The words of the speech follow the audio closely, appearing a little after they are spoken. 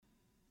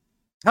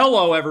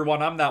Hello,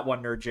 everyone. I'm that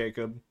one nerd,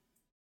 Jacob,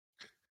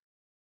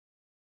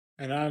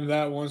 And I'm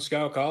that one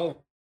Scout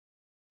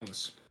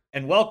Collins.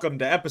 and welcome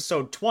to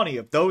episode 20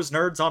 of Those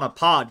Nerds on a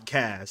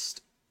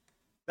Podcast.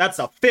 That's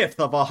a fifth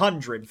of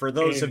 100 for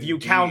those of you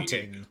Indeed.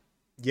 counting.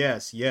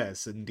 Yes,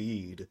 yes,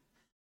 indeed.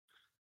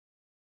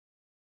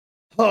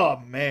 Oh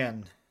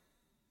man,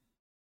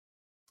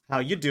 how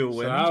you So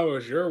doing? how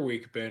has your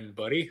week been,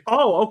 buddy?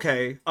 Oh,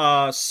 okay.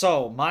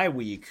 So my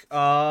week.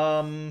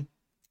 I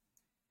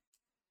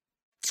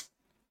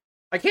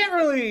can't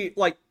really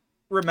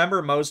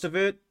remember most of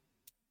it,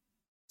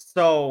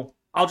 so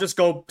I'll just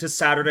go to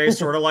Saturday,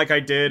 sort of like I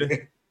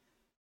did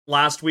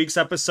last week's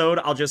episode.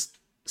 I'll just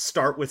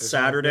start with It's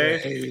all been a Saturday.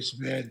 haze,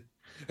 man.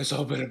 It's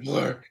all been a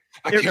blur.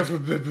 I It can't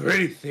remember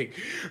anything.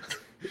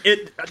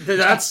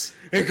 that's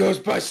It goes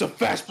by so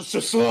fast but so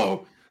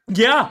slow.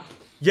 yeah,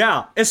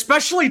 yeah,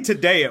 especially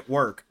today at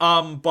work.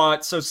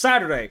 But so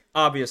Saturday,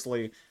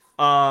 obviously,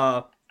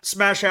 uh,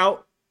 Smash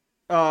Out,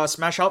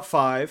 Smash Out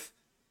 5,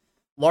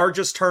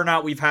 largest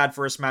turnout we've had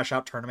for a Smash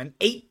Out tournament,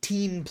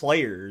 18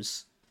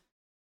 players.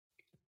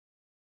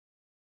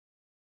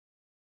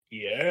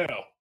 Yeah.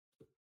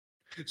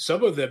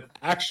 Some of them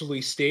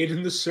actually stayed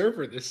in the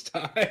server this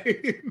time.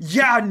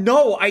 Yeah,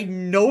 no, I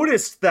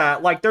noticed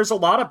that. Like, there's a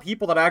lot of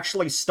people that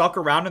actually stuck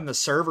around in the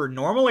server.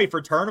 Normally,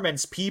 for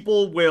tournaments,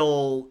 people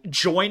will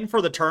join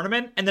for the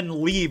tournament and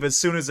then leave as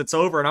soon as it's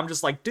over. And I'm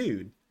just like,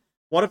 dude,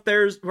 what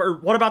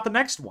about the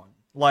next one?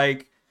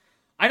 Like,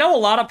 I know a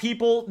lot of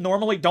people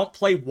normally don't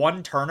play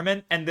one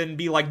tournament and then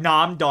be like,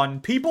 nah, I'm done.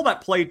 People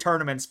that play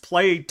tournaments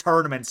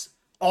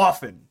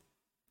often.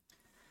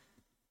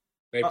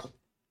 They Uh,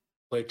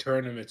 play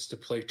tournaments to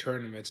play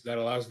tournaments. That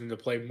allows them to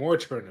play more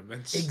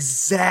tournaments.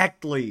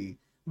 exactly.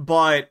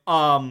 But,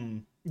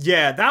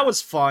 yeah, that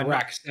was fun.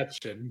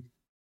 Rackception.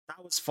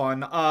 That was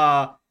fun.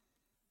 Got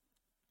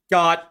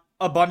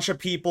a bunch of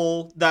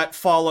people that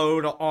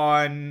followed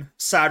on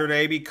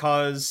Saturday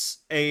because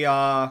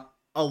a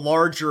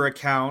larger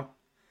account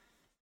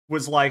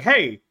was like,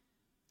 "Hey,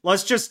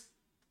 let's just,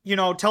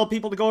 tell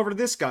people to go over to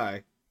this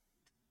guy,"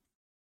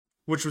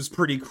 which was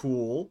pretty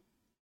cool.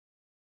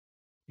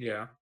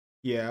 Yeah.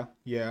 Yeah,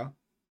 yeah.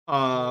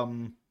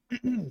 Um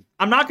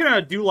I'm not going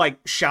to do like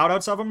shout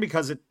outs of them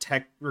because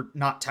or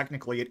not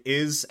technically it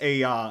is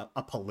a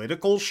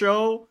political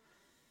show.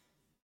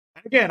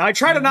 Again, I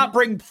try to not Mm-hmm.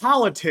 bring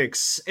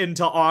politics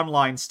into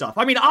online stuff.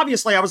 I mean,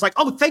 obviously, I was like,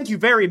 "Oh, thank you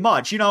very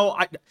much."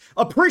 I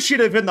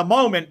appreciative in the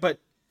moment, and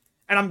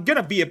I'm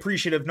gonna be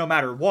appreciative no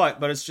matter what.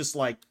 But it's just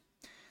like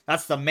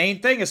that's the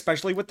main thing,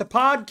 especially with the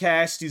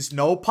podcast, is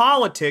no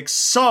politics.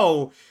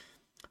 So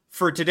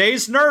for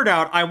today's nerd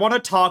out, I want to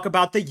talk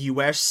about the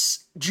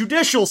U.S.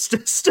 judicial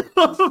system.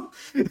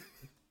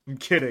 I'm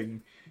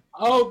kidding.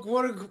 Oh,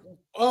 what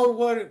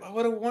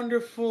a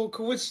wonderful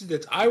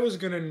coincidence! I was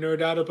gonna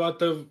nerd out about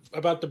the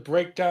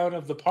breakdown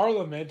of the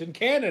parliament in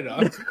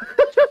Canada.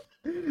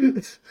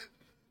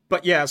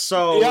 But yeah, The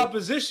so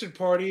opposition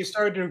party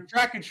started to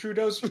track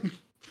Trudeau's.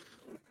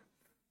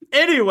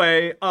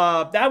 anyway,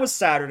 that was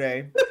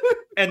Saturday.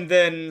 And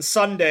then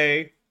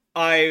Sunday,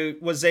 I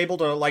was able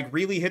to like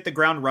really hit the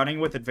ground running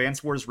with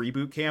Advance Wars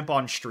Reboot Camp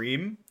on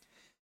stream.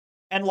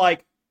 And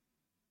like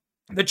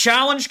the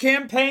challenge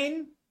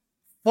campaign,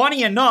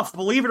 funny enough,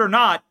 believe it or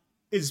not,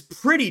 is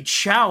pretty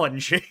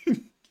challenging.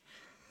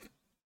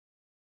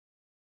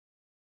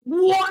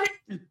 What?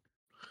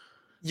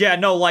 Yeah,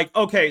 no, like,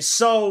 okay,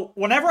 so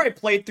whenever I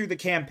played through the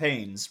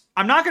campaigns,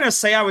 I'm not gonna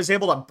say I was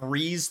able to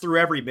breeze through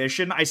every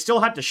mission. I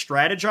still had to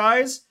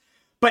strategize,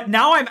 but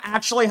now I'm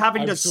actually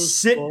having I'm to so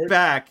sit sorry.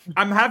 back.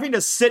 I'm having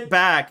to sit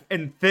back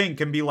and think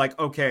and be like,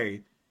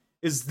 okay,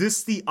 is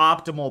this the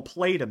optimal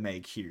play to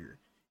make here?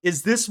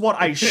 Is this what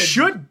I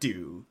should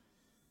do?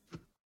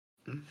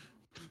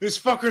 These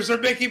fuckers are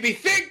making me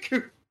think.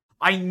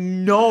 I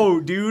know,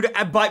 dude.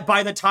 But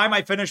by the time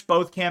I finish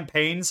both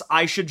campaigns,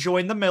 I should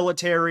join the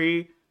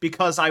military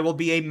because I will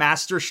be a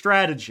master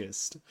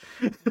strategist.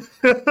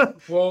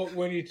 Well,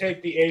 when you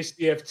take the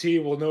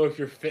ACFT, we'll know if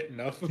you're fit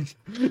enough.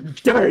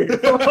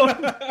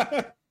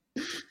 Damn.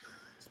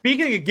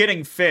 Speaking of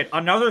getting fit,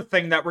 another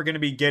thing that we're going to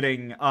be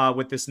getting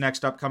with this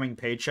next upcoming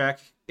paycheck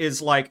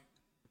is like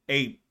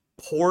a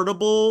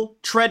portable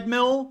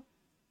treadmill.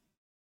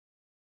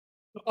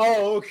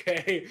 Oh,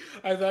 okay.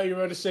 I thought you were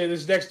going to say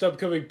this next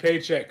upcoming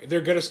paycheck,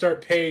 they're going to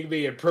start paying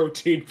me in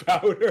protein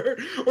powder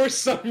or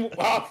some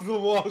off the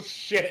wall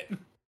shit.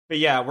 But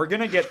yeah, we're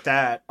gonna get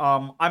that.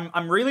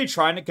 I'm really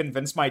trying to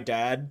convince my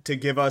dad to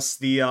give us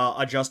the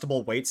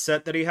adjustable weight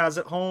set that he has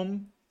at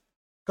home.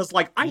 Cause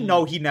like I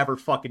know he never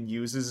fucking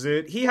uses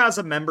it. He has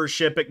a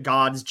membership at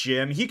God's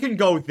gym. He can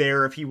go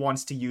there if he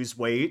wants to use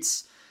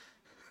weights.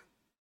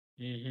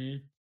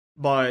 Mm-hmm.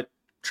 But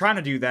trying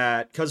to do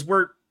that because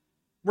we're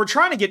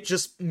trying to get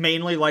just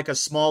mainly like a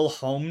small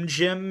home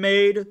gym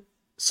made,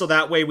 so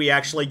that way we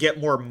actually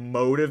get more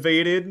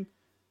motivated.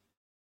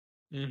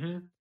 Mm-hmm.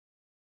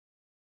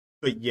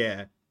 But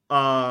yeah,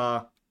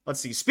 let's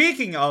see.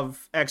 Speaking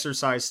of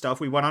exercise stuff,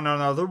 we went on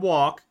another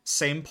walk,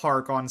 same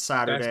park on That's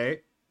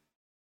Saturday.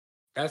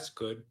 that's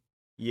good.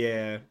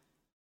 Yeah,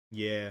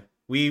 yeah.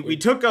 We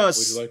took a...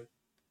 Would you like?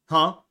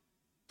 Huh?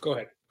 Go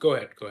ahead. Go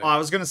ahead. Go ahead. I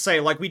was gonna say,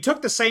 like, we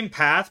took the same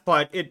path,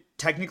 but it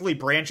technically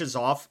branches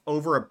off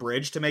over a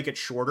bridge to make it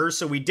shorter,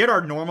 so we did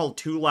our normal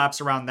 2 laps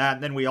around that,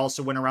 and then we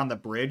also went around the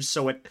bridge,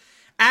 so it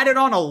added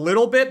on a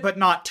little bit, but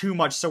not too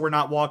much, so we're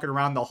not walking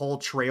around the whole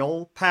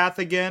trail path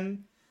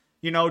again.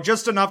 You know,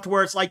 just enough to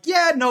where it's like,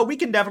 yeah, no, we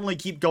can definitely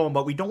keep going,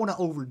 but we don't want to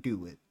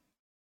overdo it.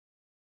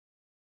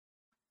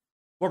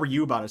 What were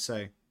you about to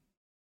say?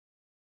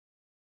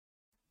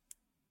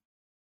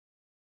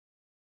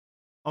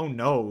 Oh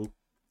no.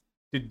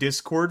 Did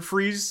Discord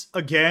freeze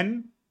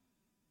again?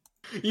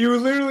 You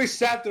literally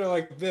sat there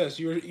like this.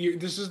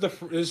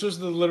 This was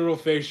the literal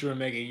face you were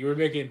making. You were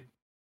making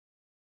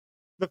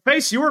the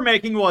face you were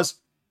making was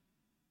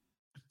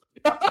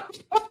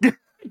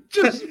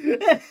just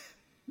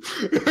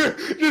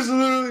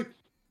literally.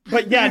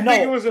 But yeah, no,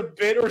 think it was a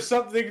bit or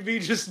something. Be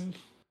just.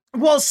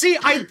 Well, see,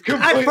 at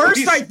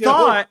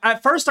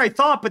first I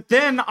thought, but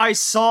then I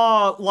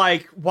saw,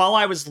 like, while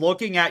I was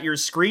looking at your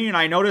screen,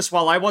 I noticed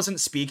while I wasn't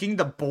speaking,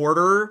 the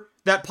border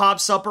that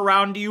pops up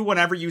around you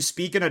whenever you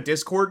speak in a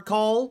Discord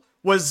call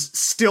was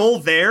still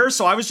there,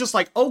 so I was just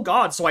like, oh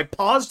god, so I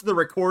paused the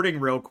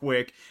recording real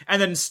quick,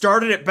 and then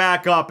started it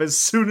back up as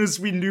soon as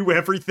we knew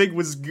everything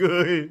was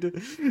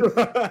good.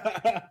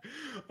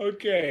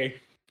 Okay.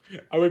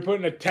 Are we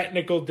putting a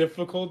technical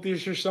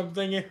difficulties or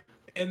something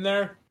in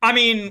there? I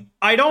mean,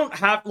 I don't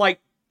have, like,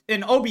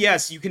 in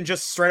OBS, you can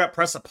just straight up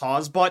press a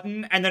pause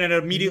button, and then it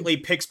immediately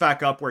picks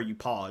back up where you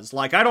pause.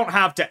 Like, I don't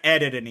have to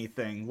edit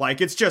anything.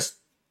 Like, it's just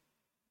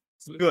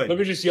good. Let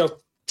me just yell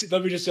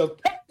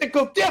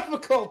technical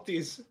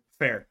difficulties.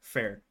 Fair.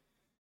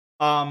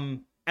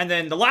 And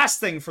then the last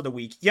thing for the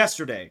week,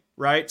 yesterday,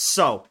 right?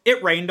 So,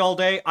 it rained all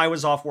day. I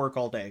was off work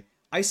all day.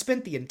 I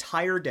spent the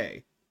entire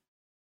day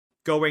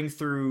going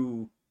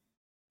through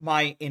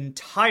my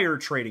entire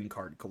trading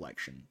card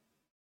collection.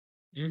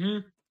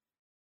 Mm-hmm.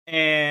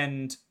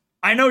 And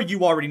I know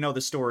you already know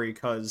the story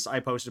because I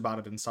posted about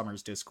it in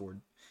Summer's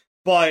Discord.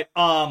 But,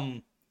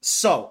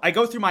 so, I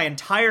go through my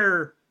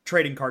entire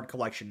trading card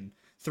collection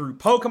through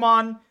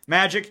Pokemon,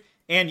 Magic,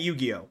 and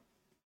Yu-Gi-Oh!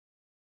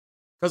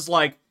 Because,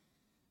 like,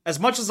 as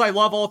much as I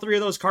love all 3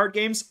 of those card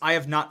games, I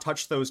have not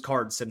touched those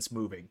cards since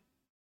moving.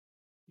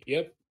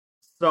 Yep.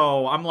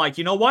 So, I'm like,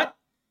 you know what?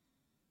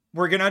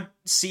 We're gonna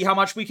see how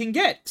much we can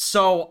get.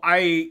 So,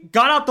 I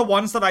got out the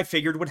ones that I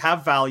figured would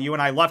have value,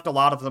 and I left a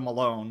lot of them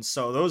alone.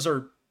 So, those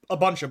are a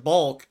bunch of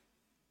bulk.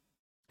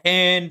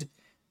 And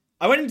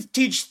I went into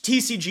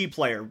TCG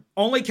Player.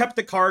 Only kept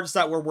the cards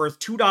that were worth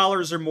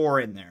 $2 or more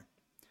in there.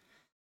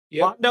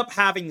 Yep. Wound up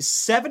having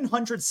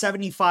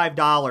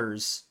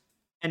 $775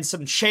 and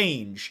some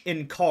change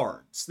in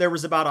cards. There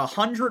was about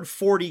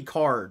 140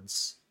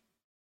 cards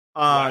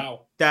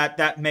wow.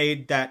 that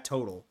made that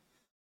total.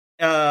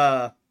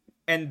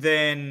 And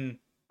then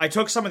I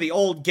took some of the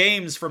old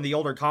games from the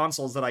older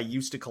consoles that I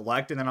used to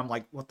collect, and then I'm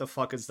like, what the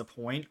fuck is the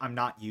point? I'm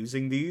not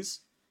using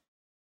these.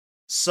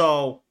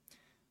 So,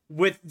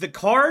 with the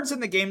cards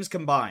and the games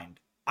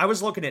combined, I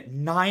was looking at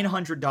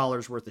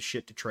 $900 worth of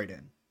shit to trade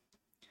in.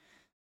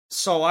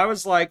 So I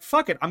was like,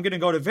 fuck it, I'm gonna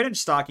go to Vintage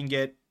Stock and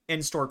get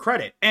in-store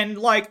credit. And,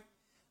 like,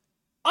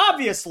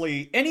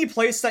 obviously, any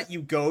place that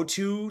you go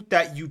to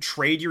that you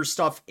trade your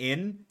stuff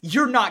in,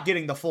 you're not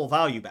getting the full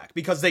value back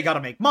because they gotta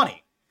make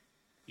money.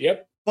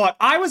 Yep. But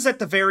I was at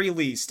the very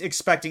least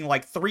expecting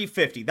like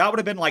 $350. That would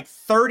have been like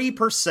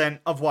 30%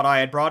 of what I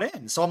had brought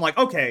in. So I'm like,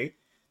 okay,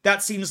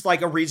 that seems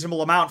like a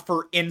reasonable amount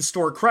for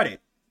in-store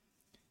credit.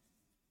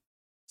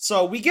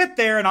 So we get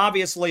there, and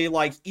obviously,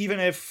 like, even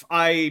if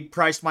I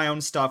priced my own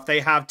stuff,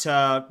 they have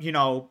to, you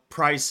know,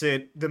 price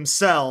it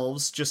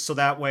themselves, just so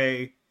that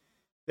way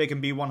they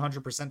can be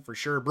 100% for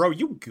sure. Bro,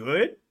 you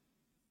good?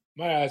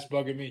 My ass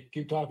bugging me.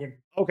 Keep talking.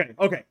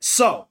 Okay.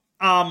 So,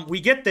 we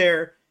get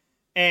there,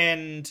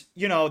 and,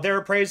 you know, they're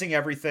appraising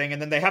everything,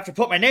 and then they have to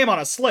put my name on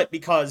a slip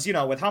because, you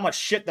know, with how much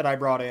shit that I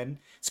brought in,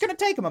 it's gonna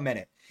take them a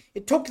minute.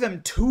 It took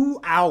them 2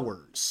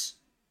 hours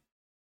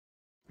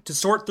to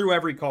sort through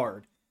every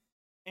card.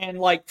 And,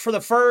 like, for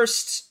the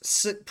first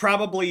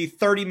probably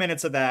 30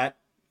 minutes of that,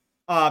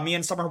 me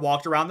and Summer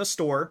walked around the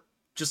store,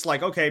 just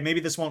like, okay, maybe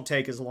this won't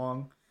take as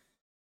long.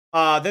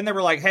 Then they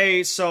were like,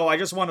 hey, so I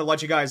just wanted to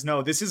let you guys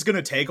know, this is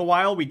gonna take a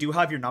while. We do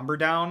have your number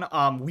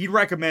down. We'd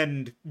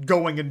recommend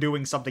going and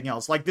doing something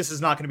else. Like, this is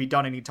not gonna be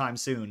done anytime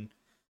soon.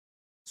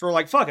 So we're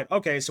like, fuck it.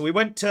 Okay, so we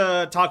went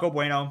to Taco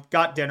Bueno,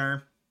 got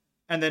dinner,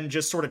 and then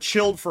just sort of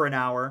chilled for an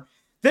hour.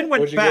 Then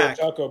went What'd you back.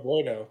 get at Taco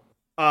Bueno?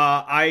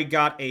 I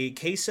got a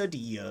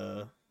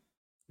quesadilla.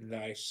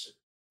 Nice.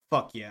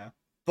 Fuck yeah.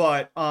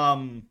 But,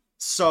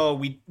 so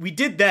we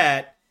did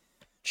that,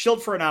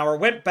 chilled for an hour,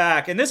 went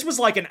back, and this was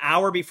like an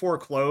hour before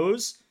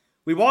close.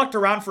 We walked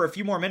around for a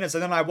few more minutes,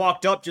 and then I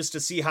walked up just to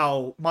see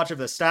how much of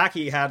the stack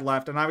he had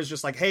left, and I was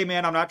just like, hey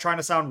man, I'm not trying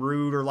to sound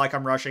rude or like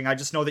I'm rushing, I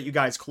just know that you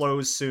guys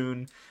close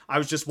soon. I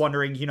was just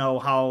wondering, you know,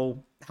 how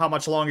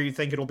much longer you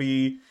think it'll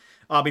be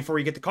before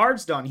you get the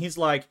cards done. He's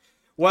like,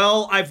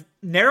 well, I've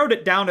narrowed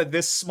it down to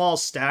this small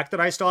stack that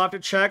I still have to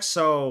check,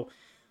 so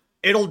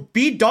it'll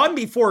be done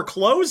before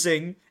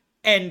closing,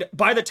 And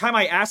by the time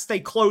I asked, they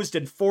closed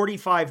in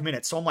 45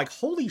 minutes. So I'm like,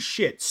 holy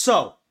shit.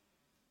 So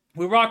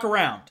we walk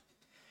around.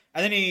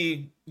 And then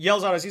he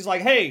yells at us. He's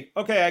like, hey,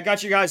 okay, I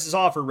got you guys'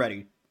 offer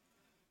ready.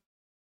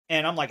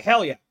 And I'm like,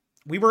 hell yeah.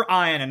 We were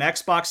eyeing an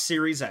Xbox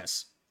Series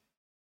S.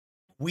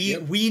 We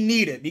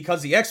need it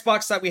because the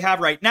Xbox that we have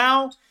right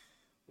now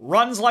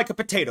runs like a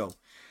potato.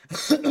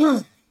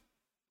 And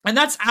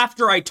that's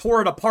after I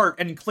tore it apart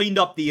and cleaned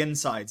up the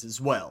insides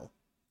as well.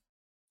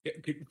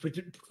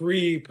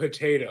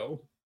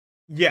 Pre-potato.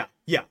 Yeah.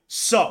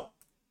 So,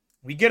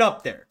 we get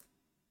up there.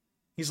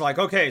 He's like,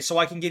 okay, so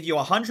I can give you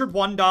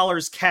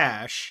 $101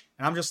 cash.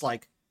 And I'm just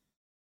like,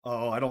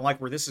 oh, I don't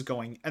like where this is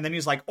going. And then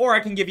he's like, or I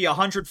can give you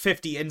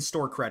 $150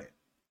 in-store credit.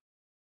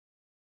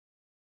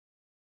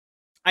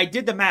 I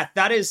did the math.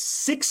 That is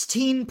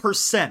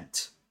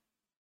 16%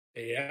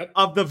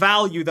 of the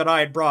value that I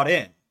had brought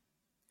in.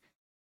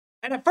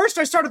 And at first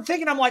I started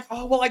thinking, I'm like,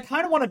 oh, well, I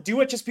kind of want to do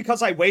it just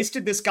because I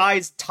wasted this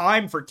guy's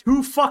time for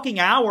 2 fucking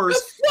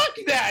hours. Fuck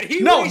that!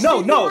 No.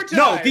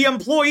 The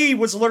employee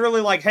was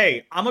literally like,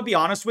 hey, I'm going to be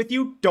honest with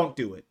you. Don't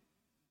do it.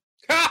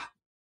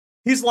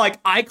 He's like,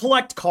 I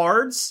collect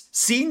cards.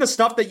 Seeing the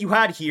stuff that you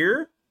had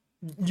here,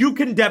 you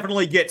can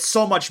definitely get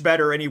so much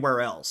better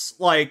anywhere else.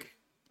 Like,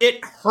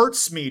 it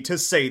hurts me to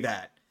say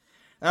that.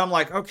 And I'm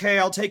like, okay,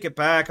 I'll take it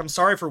back. I'm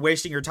sorry for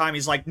wasting your time.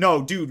 He's like,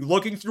 no, dude,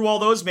 looking through all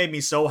those made me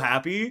so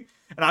happy.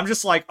 And I'm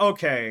just like,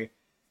 okay.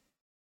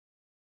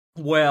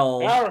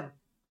 Well.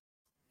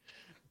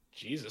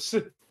 Jesus.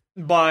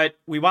 But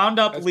we wound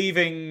up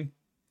leaving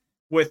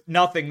with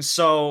nothing.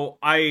 So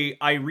I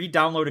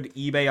re-downloaded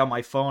eBay on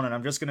my phone. And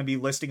I'm just going to be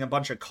listing a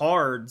bunch of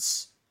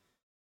cards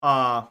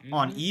on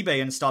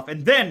eBay and stuff.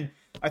 And then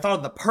I thought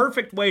of the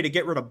perfect way to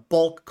get rid of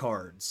bulk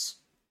cards.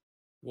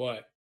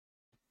 What?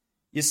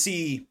 You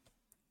see,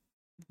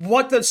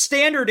 what the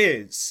standard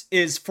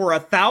is for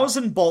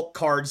 1,000 bulk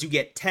cards, you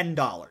get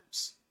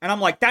 $10. And I'm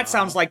like, that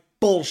sounds like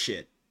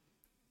bullshit.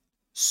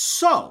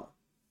 So,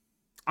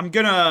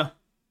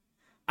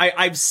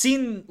 I've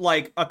seen,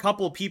 like, a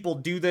couple people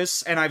do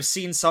this, and I've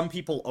seen some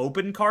people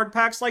open card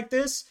packs like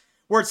this,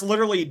 where it's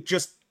literally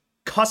just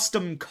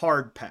custom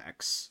card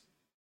packs.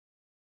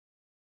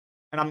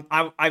 And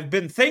I've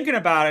been thinking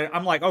about it.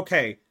 I'm like,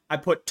 okay, I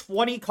put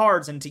 20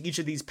 cards into each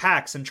of these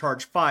packs and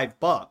charge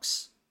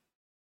 $5.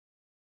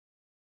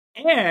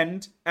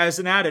 And as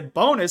an added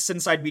bonus,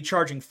 since I'd be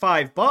charging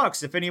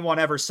 $5, if anyone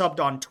ever subbed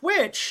on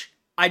Twitch,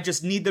 I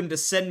just need them to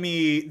send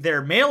me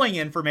their mailing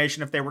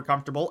information if they were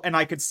comfortable, and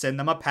I could send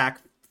them a pack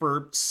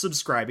for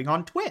subscribing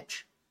on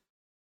Twitch.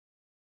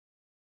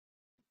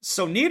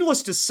 So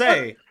needless to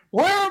say...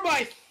 Where are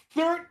my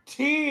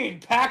 13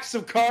 packs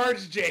of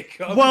cards,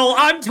 Jacob? Well,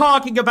 I'm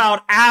talking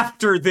about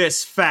after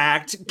this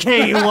fact,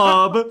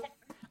 Caleb.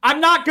 I'm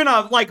not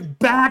gonna, like,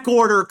 back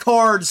order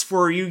cards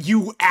for you,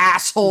 you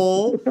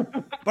asshole.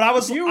 But I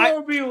was... You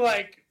will be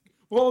like,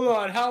 hold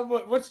on, how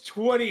much? What's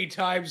 20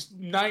 times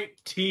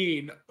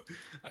 19?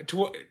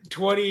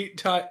 20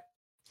 times...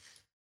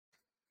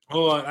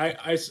 Hold on,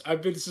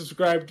 I've been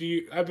subscribed to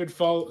you. I've been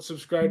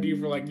subscribed to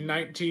you for like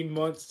 19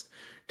 months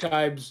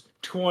times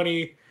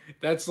 20.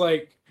 That's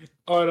like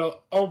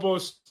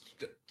almost.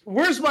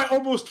 Where's my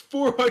almost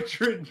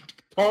 400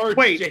 cards?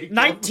 Wait, Jacob?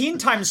 19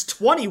 times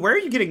 20. Where are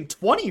you getting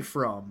 20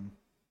 from?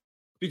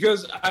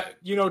 Because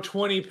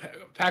 20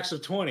 packs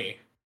of 20.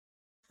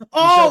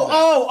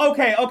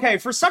 Okay.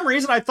 For some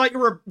reason, I thought you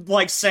were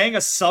like saying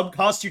a sub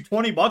cost you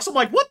 $20. I'm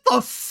like, what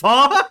the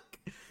fuck?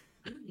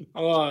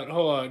 Hold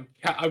on.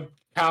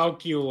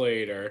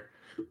 Calculator.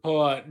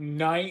 Hold on.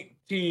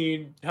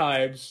 19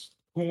 times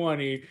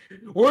 20.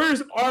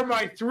 Are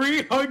my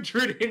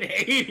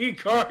 380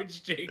 cards,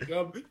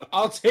 Jacob?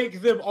 I'll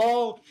take them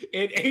all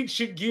in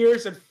Ancient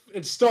Gears and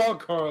install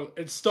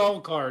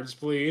cards,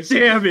 please.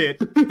 Damn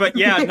it. But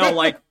yeah, no,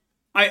 like,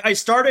 I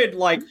started,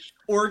 like,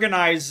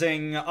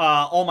 organizing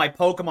all my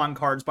Pokemon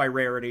cards by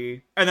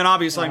rarity. And then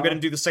obviously I'm going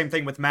to do the same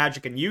thing with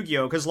Magic and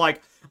Yu-Gi-Oh! Because,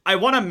 like, I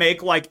want to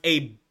make, like,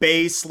 a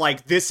base,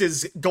 like, this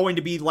is going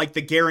to be, like,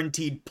 the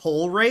guaranteed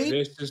pull rate.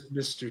 This is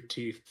Mr.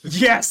 Teeth.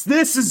 Yes,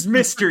 this is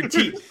Mr.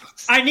 Teeth.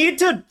 I need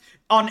to,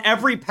 on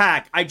every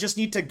pack, I just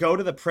need to go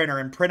to the printer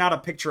and print out a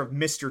picture of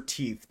Mr.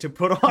 Teeth to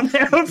put on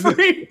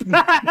every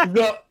pack.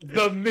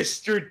 The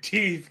Mr.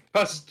 Teeth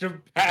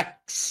custom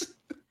packs.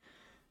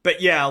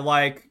 But yeah,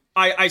 like,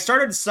 I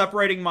started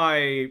separating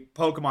my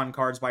Pokemon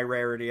cards by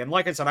rarity, and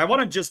like I said, I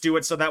want to just do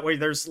it so that way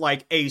there's,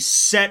 like, a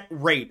set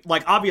rate.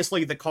 Like,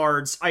 obviously the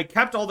cards, I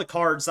kept all the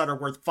cards that are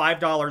worth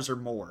 $5 or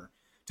more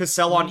to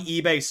sell on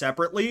eBay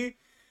separately,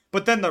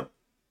 but then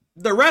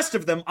the rest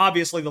of them,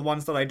 obviously the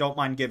ones that I don't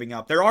mind giving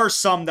up. There are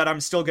some that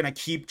I'm still gonna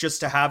keep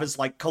just to have as,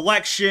 like,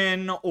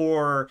 collection,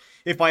 or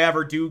if I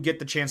ever do get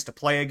the chance to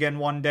play again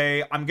one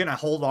day, I'm gonna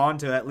hold on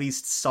to at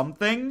least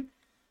something.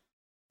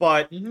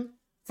 But...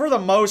 for the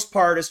most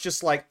part, it's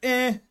just like,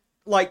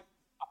 like...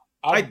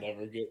 I'm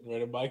never getting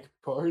rid of my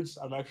cards.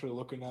 I'm actually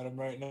looking at them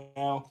right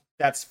now.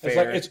 That's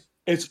fair.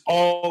 It's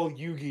all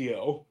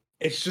Yu-Gi-Oh!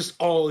 It's just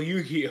all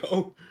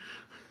Yu-Gi-Oh!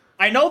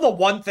 I know the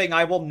one thing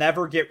I will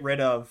never get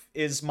rid of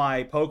is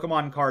my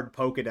Pokemon card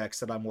Pokedex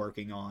that I'm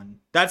working on.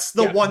 That's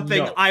the one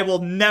thing I will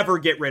never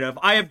get rid of.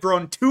 I have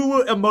grown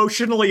too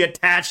emotionally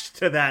attached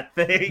to that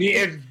thing.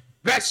 The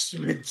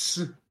investments.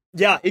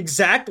 Yeah,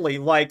 exactly.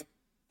 Like,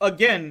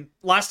 again,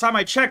 last time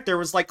I checked, there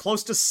was like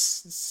close to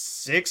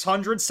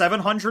 600,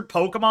 700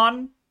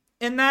 Pokemon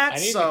in that,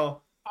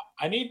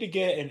 I need to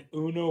get an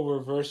Uno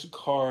reverse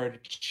card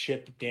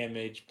chip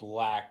damage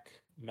black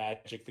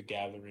Magic the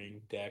Gathering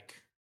deck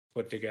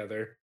put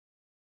together.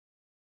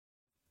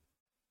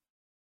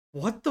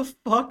 What the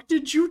fuck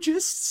did you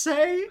just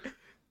say?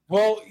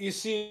 Well, you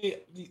see,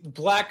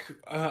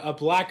 a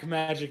black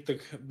Magic the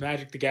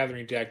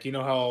Gathering deck. You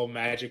know how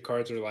Magic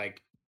cards are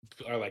like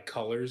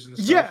colors and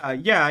stuff.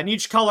 Yeah, and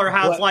each color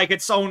has like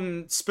its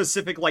own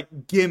specific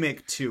like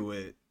gimmick to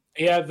it.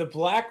 Yeah, the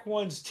black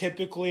ones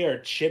typically are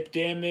chip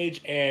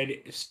damage and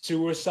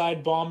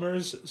suicide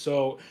bombers.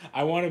 So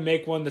I want to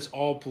make one that's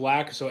all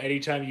black. So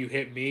anytime you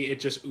hit me,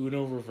 it just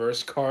Uno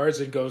reverse cards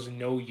and goes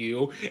no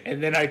you,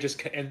 and then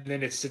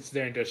it sits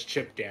there and does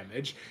chip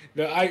damage.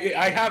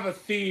 I have a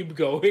theme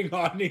going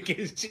on in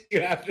case you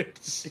haven't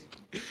seen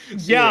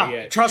it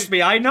yet. Trust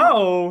me, I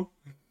know.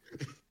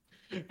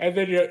 And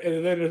then you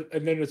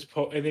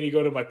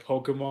go to my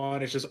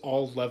Pokemon. It's just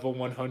all level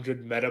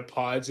 100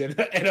 Metapods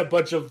and a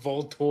bunch of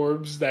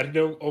Voltorbs that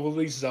know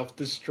only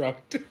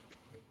self-destruct.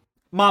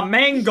 My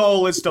main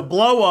goal is to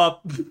blow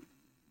up.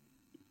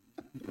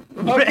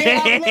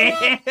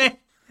 Okay,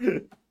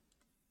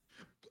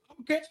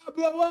 I'll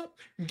blow up.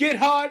 Get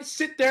hard.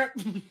 Sit there.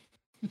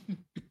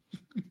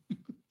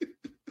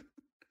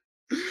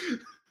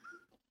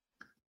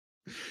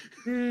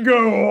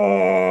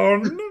 Go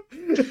on.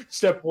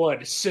 Step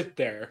 1, sit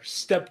there.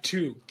 Step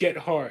 2, get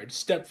hard.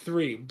 Step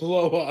 3,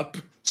 blow up.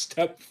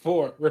 Step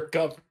 4,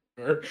 recover.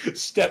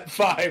 Step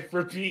 5,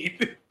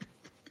 repeat.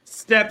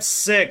 Step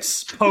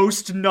 6,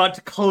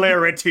 post-nut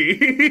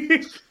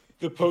clarity.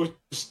 The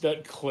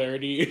post-nut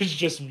clarity is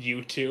just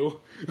Mewtwo.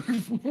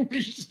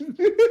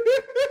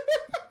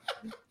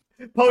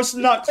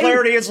 Post-nut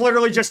clarity is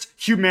literally just,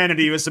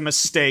 humanity was a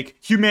mistake.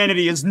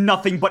 Humanity is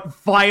nothing but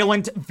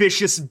violent,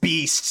 vicious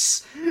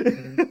beasts.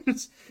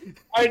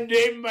 I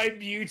named my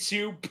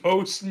Mewtwo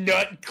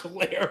post-nut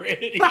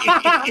clarity.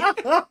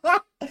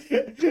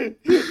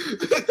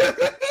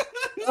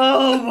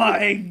 Oh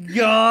my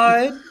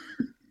god.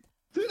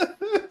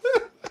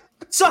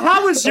 So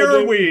how was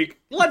your week?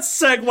 Let's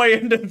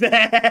segue into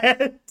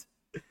that.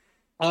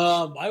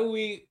 My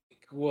week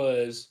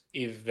was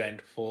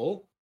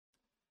eventful.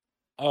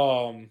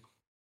 I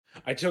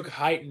took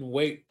height and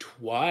weight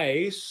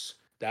twice.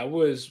 That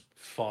was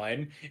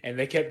fun. And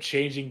they kept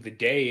changing the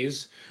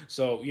days.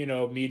 So,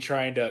 me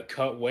trying to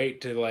cut weight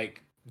to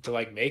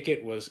make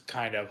it was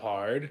kind of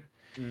hard.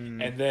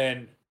 And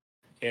then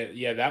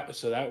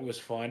that was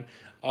fun.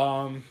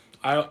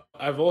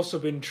 I've also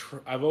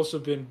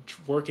been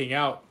working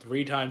out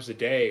 3 times a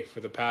day for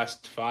the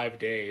past 5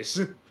 days.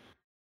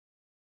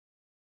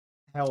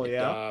 Hell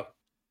yeah.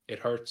 It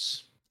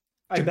hurts.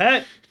 I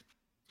bet.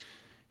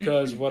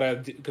 Because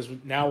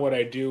now what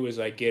I do is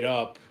I get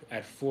up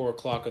at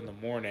 4:00 in the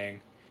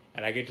morning,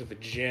 and I get to the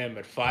gym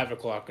at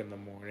 5:00 in the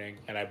morning,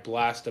 and I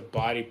blast a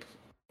body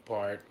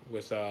part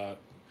with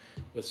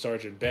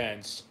Sergeant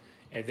Benz,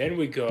 and then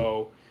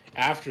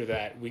after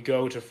that we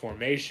go to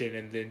formation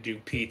and then do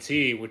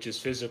PT, which is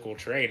physical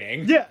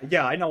training.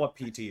 Yeah, I know what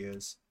PT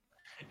is.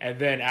 And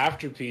then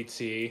after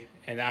PT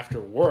and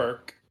after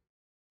work,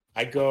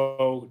 I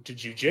go to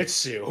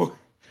jujitsu.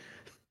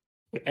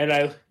 And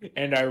I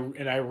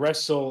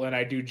wrestle and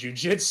I do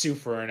jujitsu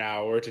for an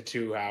hour to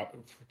 2 hours,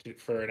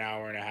 for an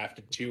hour and a half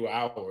to 2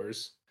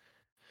 hours.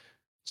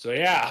 So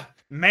yeah,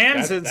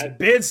 Mans is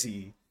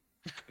busy.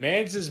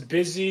 Mans is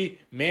busy.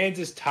 Mans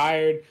is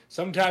tired.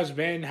 Sometimes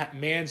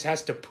Mans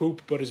has to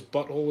poop, but his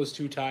butthole is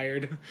too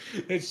tired.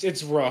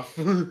 It's rough.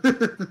 Have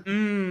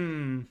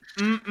you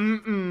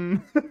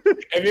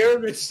ever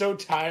been so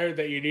tired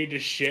that you need to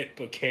shit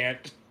but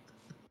can't?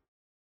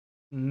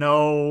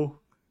 No.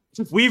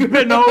 We've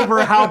been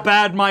over how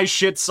bad my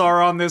shits are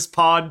on this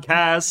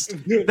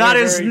podcast. That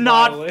is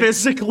not violent.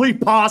 Physically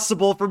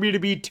possible for me to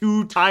be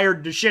too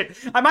tired to shit.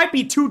 I might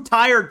be too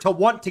tired to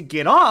want to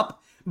get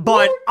up,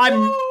 but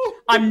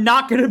I'm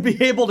not going to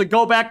be able to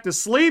go back to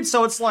sleep,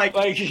 so it's I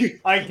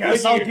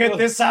guess I'll get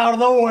this out of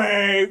the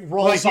way.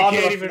 Rolls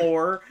onto the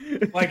floor.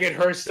 Like it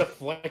hurts to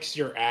flex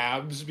your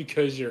abs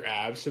because your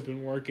abs have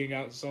been working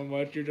out so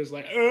much. You're just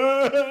like,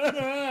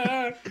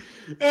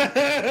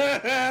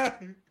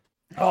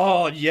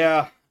 oh,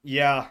 yeah.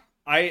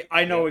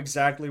 I know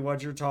exactly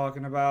what you're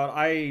talking about.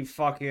 I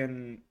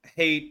fucking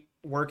hate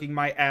working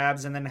my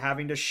abs and then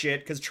having to shit,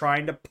 because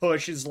trying to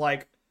push is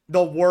like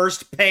the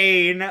worst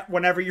pain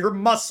whenever your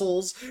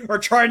muscles are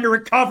trying to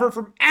recover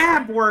from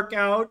ab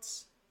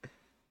workouts.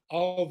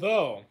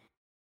 Although...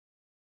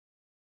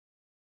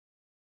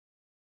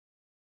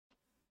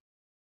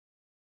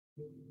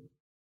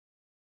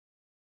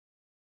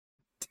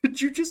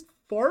 Did you just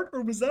fart,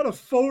 or was that a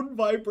phone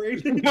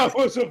vibrating? That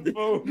was a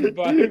phone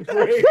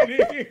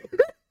vibrating.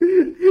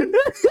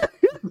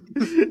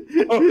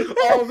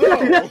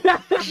 Although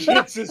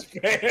shits his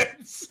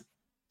pants.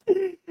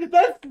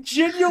 That's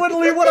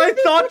genuinely what I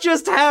thought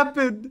just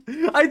happened.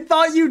 I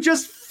thought you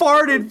just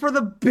farted for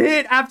the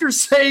bit after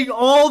saying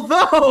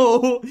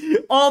although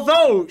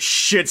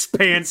shits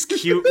pants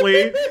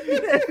cutely.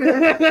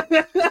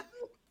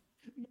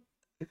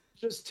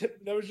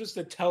 That was just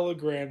a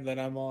Telegram that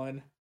I'm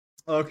on.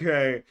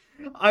 Okay.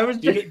 I was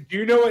Do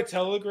you know what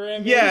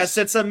Telegram is? Yes,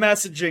 it's a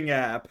messaging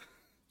app.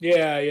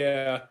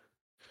 Yeah.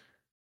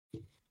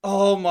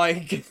 Oh my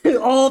god.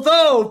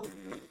 Although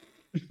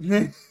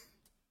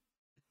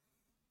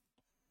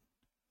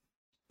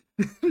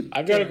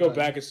I've got to go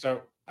back and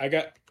start. I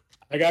gotta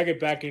get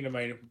back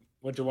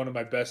into one of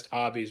my best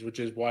hobbies, which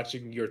is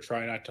watching your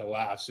try not to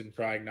laughs and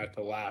trying not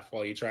to laugh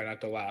while you try not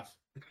to laugh.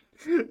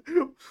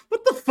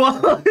 What the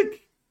fuck?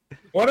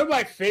 One of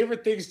my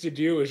favorite things to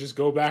do is just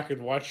go back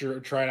and watch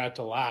your try not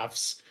to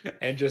laughs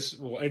and just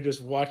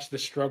watch the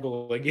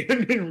struggle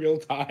again in real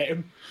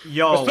time.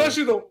 Yo,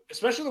 especially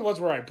the ones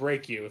where I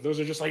break you.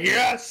 Those are just like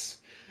yes.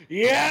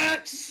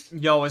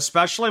 Yo,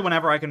 especially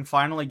whenever I can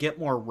finally get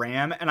more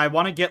RAM and I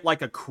want to get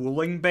like a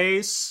cooling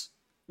base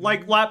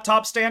like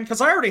laptop stand,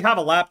 because I already have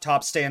a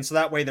laptop stand, so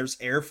that way there's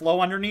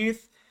airflow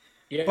underneath.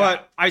 Yeah.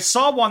 But I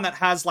saw one that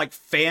has like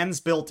fans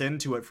built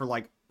into it for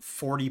like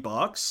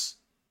 $40.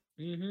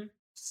 Mm-hmm.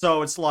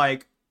 So it's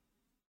like,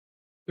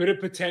 could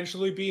it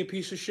potentially be a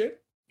piece of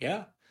shit?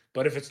 Yeah.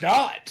 But if it's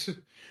not,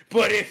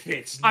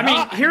 I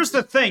mean, here's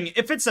the thing.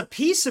 If it's a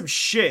piece of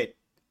shit,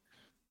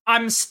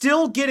 I'm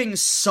still getting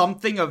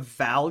something of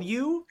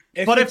value.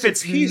 But if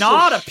it's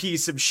not a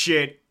piece of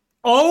shit,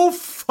 oh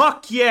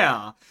fuck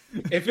yeah.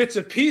 If it's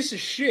a piece of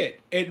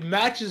shit, it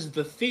matches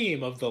the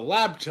theme of the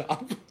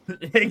laptop.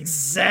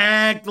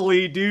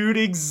 Exactly, dude.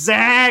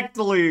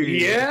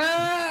 Exactly.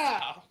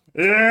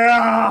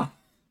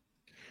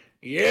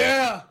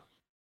 Yeah.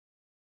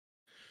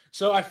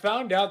 So I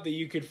found out that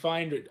you could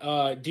find.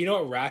 Do you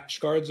know what rash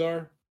guards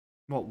are?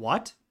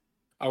 What?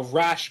 A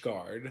rash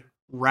guard.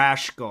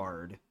 Rash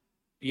guard.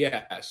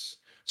 Yes.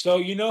 So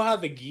you know how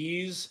the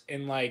gis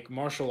in like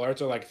martial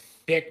arts are like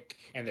thick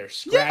and they're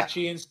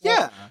scratchy and stuff?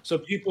 Yeah. So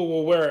people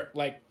will wear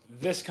like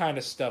this kind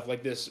of stuff,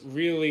 like this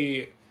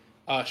really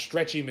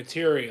stretchy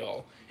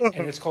material.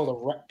 And it's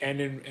called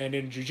and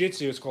in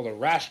jiu-jitsu it's called a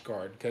rash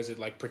guard because it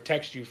like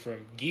protects you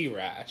from gi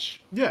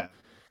rash. Yeah.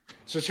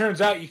 So it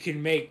turns out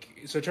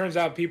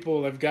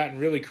people have gotten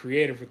really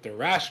creative with their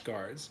rash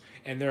guards,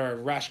 and there are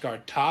rash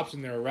guard tops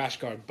and there are rash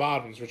guard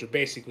bottoms, which are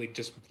basically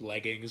just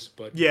leggings,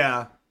 but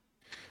yeah.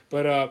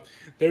 But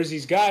there's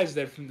these guys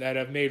that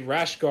have made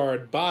rash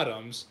guard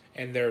bottoms,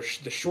 and they're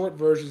the short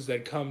versions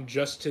that come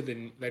just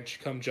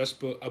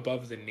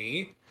above the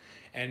knee,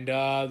 and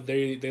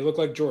they look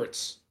like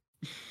jorts.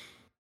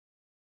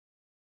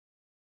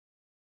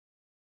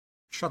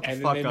 Shut the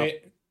fuck up.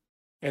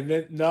 And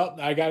then no,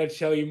 I got to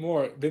tell you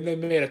more. Then they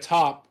made a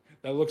top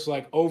that looks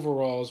like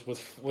overalls with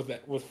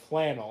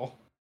flannel.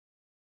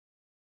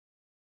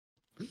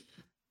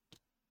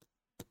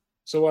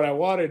 So what I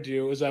want to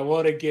do is I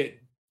want to get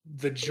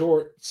the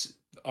jorts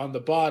on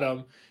the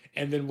bottom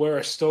and then wear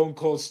a Stone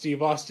Cold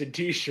Steve Austin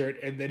t-shirt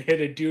and then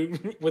hit a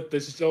dude with the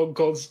Stone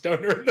Cold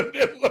Stunner in the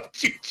middle of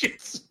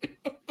jiu-jitsu.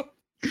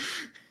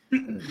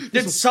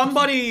 Did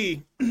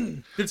somebody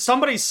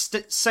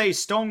say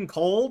Stone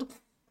Cold?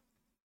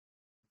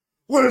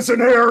 Listen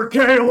here,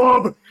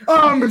 Caleb.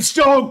 I'm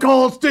Stone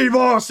Cold Steve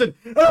Austin.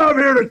 I'm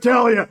here to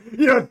tell you,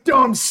 you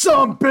dumb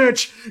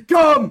sumbitch,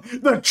 come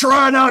the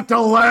Try Not to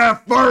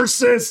Laugh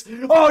versus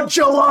on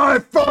July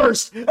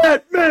 1st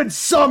at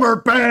Midsummer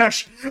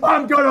Bash.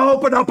 I'm gonna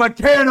open up a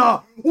can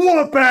of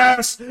whoop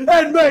ass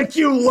and make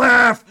you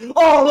laugh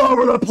all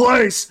over the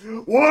place.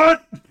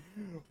 What?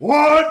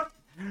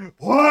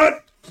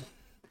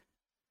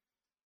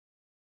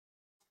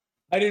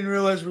 I didn't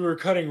realize we were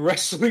cutting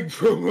wrestling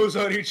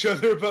promos on each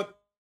other about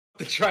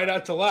the Try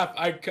Not to Laugh.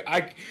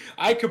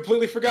 I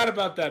completely forgot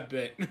about that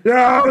bit.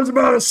 Yeah, I was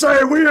about to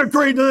say, we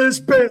agreed to this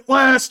bit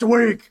last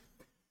week.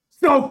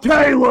 So,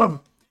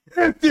 Caleb,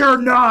 if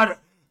you're not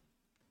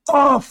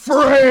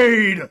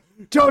afraid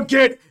to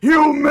get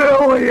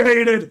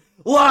humiliated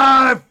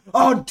live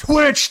on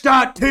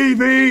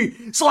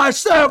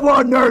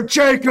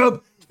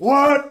twitch.tv/ThatOneNerdJacob,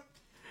 what?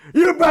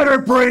 You better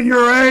bring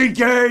your A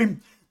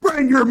game.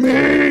 Bring your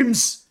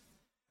memes.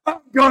 I'm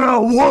gonna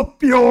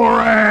whoop your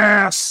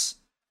ass.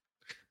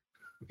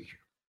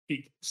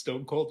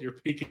 Stone Cold, you're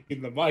peeking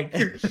in the mic.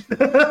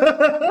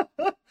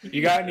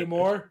 You got any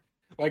more?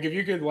 Like, if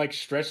you could like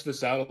stretch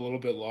this out a little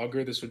bit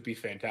longer, this would be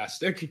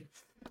fantastic.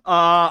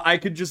 I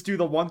could just do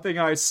the one thing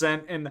I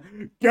sent and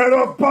get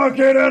a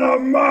bucket and a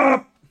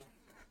mop.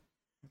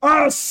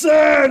 I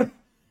said,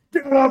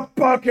 get a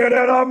bucket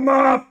and a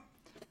mop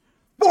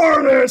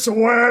for this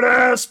wet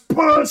ass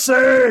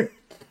pussy.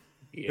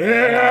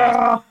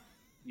 Yeah.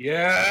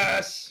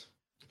 Yes.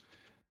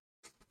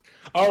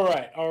 All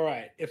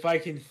right. If I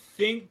can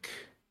think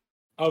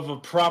of a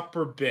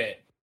proper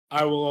bit,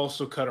 I will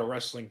also cut a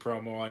wrestling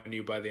promo on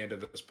you by the end of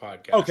this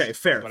podcast. Okay,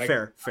 fair. I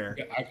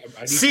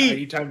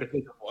need time to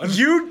think of one.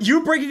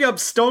 You bringing up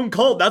Stone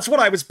Cold, that's what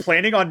I was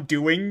planning on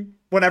doing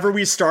whenever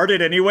we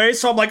started anyway,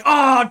 so I'm like,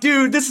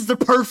 dude, this is the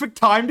perfect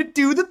time to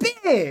do the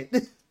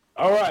bit.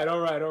 All right.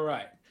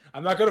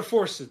 I'm not gonna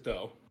force it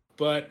though.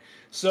 But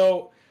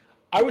so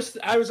I was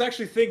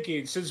actually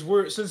thinking, since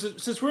we're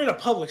in a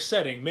public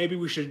setting, maybe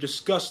we should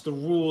discuss the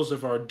rules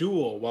of our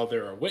duel while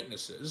there are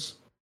witnesses.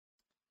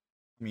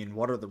 I mean,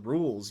 what are the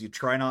rules? You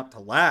try not to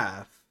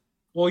laugh.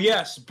 Well,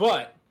 yes,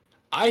 but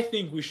I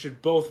think we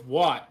should both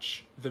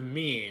watch the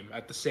meme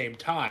at the same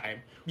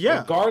time. Yeah.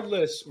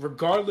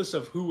 Regardless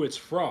of who it's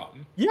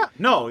from. Yeah,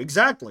 no,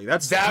 exactly.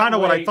 That's kind of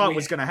what I thought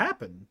was going to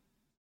happen.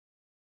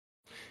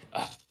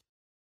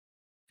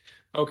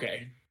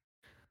 Okay.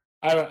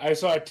 I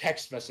saw a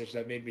text message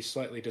that made me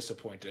slightly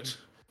disappointed,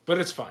 but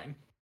it's fine.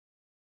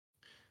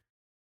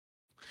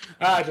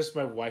 Just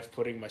my wife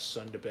putting my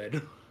son to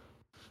bed.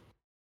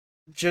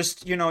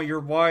 Just, your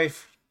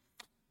wife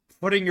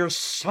putting your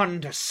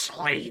son to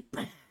sleep.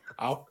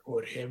 I'll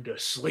put him to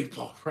sleep,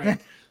 all right.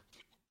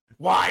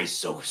 Why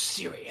so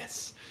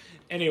serious?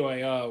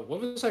 Anyway, what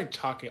was I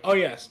talking? Oh,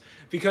 yes,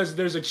 because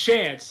there's a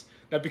chance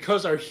that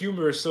because our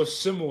humor is so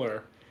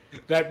similar,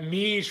 that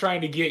me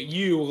trying to get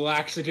you will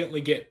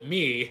accidentally get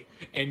me,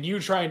 and you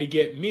trying to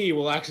get me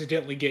will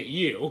accidentally get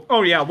you.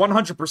 Oh, yeah,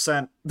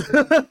 100%.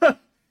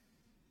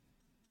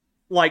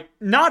 Like,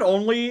 not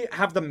only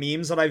have the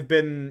memes that I've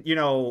been,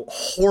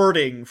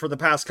 hoarding for the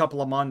past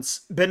couple of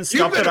months been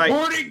stuff that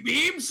hoarding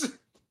memes?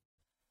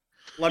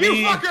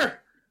 Fucker!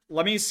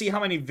 Let me see how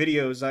many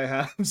videos I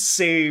have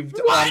saved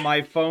on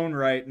my phone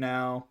right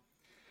now.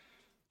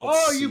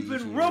 You've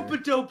been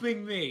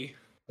rope-a-doping me.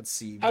 Let's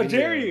see. How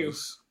dare you?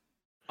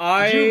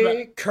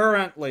 I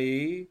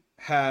currently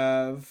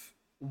have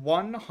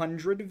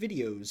 100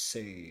 videos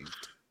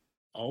saved.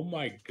 Oh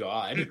my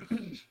god.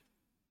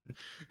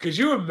 Could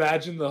you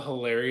imagine the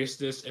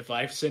hilariousness if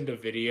I send a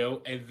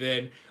video and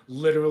then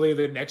literally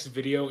the next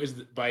video is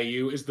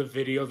the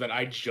video that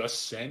I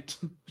just sent?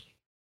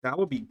 That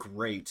would be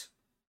great.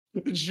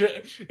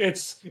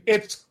 It's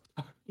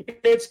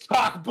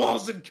cock,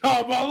 balls, and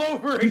cum all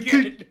over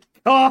again.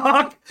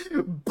 Cock,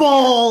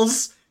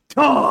 balls,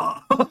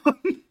 cum.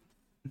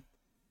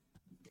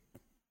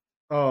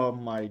 Oh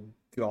my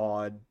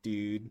god,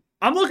 dude.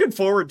 I'm looking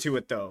forward to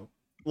it though.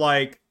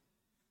 Like,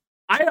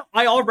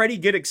 I already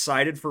get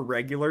excited for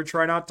regular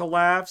Try Not to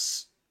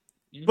Laughs,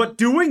 but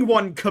doing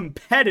one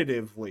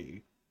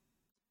competitively,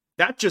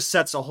 that just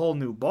sets a whole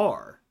new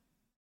bar.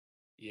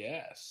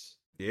 Yes.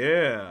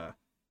 Yeah.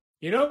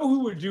 You know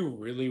who would do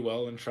really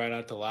well in Try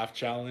Not to Laugh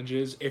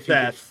challenges?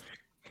 Seth.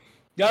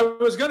 I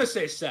was going to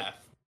say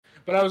Seth,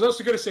 but I was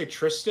also going to say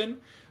Tristan.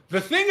 The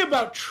thing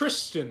about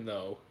Tristan,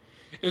 though,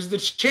 is the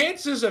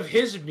chances of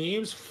his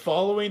memes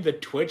following the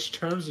Twitch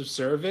terms of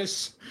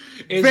service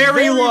is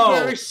very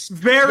low.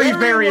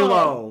 Very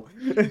low.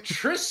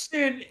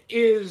 Tristan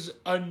is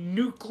a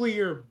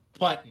nuclear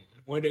button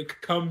when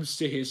it comes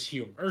to his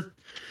humor.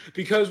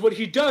 Because what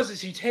he does is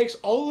he takes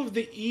all of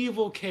the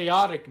evil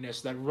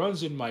chaoticness that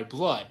runs in my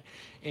blood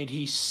and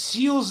he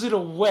seals it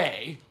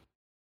away.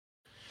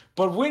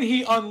 But when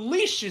he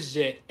unleashes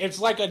it, it's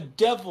like a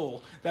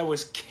devil that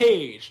was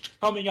caged,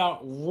 coming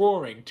out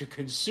roaring to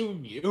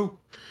consume you.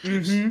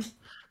 Mm-hmm.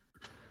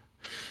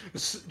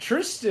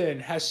 Tristan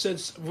has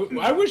said...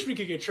 I wish we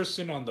could get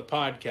Tristan on the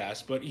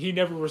podcast, but he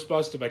never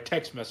responds to my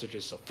text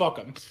messages, so fuck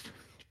him.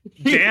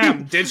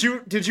 Damn, did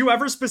you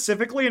ever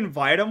specifically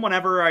invite him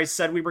whenever I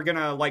said we were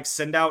gonna,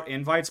 send out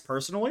invites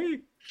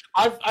personally?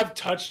 I've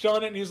touched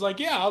on it, and he's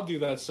like, yeah, I'll do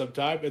that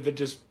sometime, and then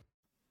just...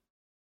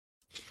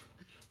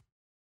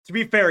 To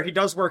be fair, he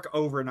does work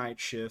overnight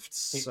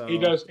shifts, so... He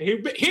does.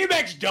 He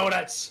makes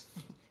donuts!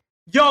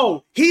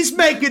 Yo, he's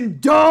making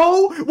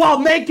dough while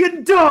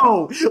making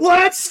dough!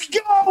 Let's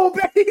go,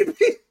 baby!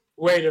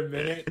 Wait a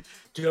minute.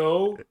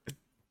 Dough?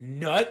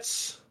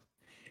 Nuts?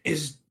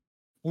 Is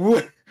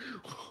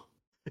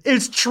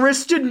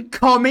Tristan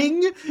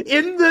coming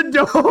in the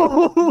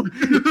dough?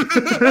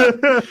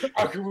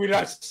 How can we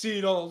not see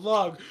it all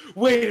along?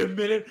 Wait a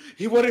minute.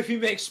 What if he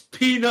makes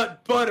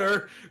peanut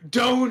butter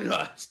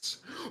donuts?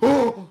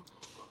 Oh.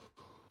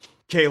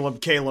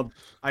 Caleb,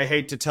 I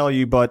hate to tell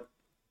you, but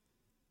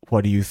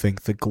what do you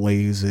think the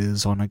glaze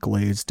is on a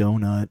glazed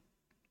donut?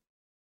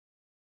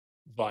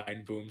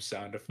 Vine boom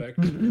sound effect.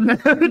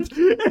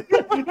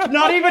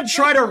 Not even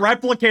try to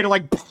replicate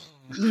it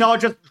no,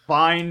 just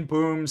Vine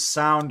boom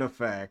sound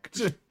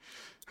effect.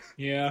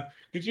 Yeah,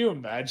 could you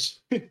imagine?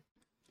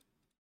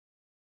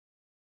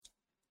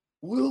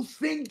 Well,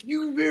 thank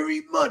you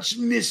very much,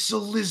 Miss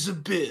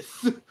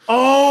Elizabeth.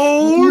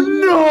 Oh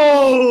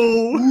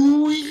no!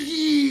 Ooh,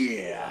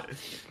 yeah.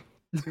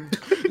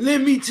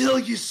 Let me tell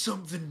you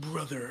something,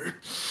 brother.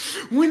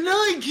 When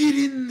I get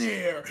in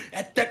there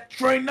at that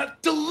Try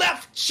Not to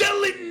Laugh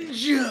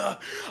challenge,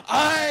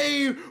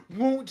 I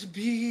won't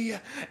be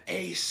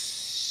a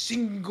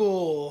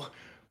single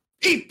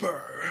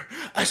peeper,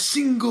 a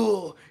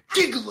single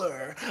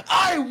giggler.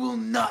 I will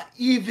not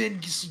even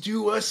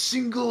do a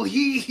single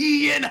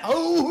hee and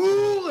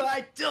ho.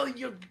 I tell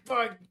you,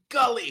 by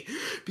golly,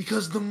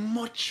 because the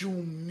Macho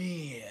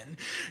Man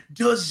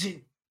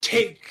doesn't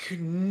take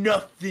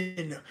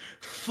nothing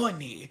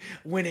funny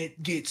when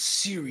it gets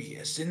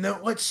serious. And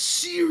what's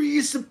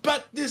serious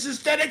about this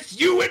is that it's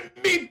you and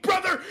me,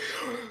 brother,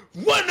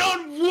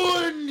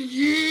 one-on-one.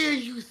 Yeah,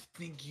 you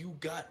think you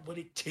got what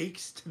it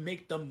takes to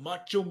make the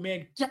Macho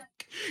Man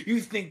jack? You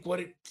think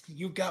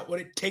you got what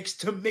it takes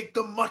to make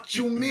the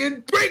Macho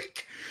Man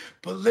break?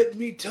 But let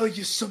me tell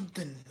you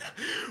something.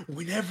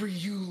 Whenever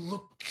you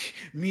look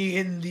me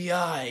in the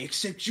eye,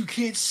 except you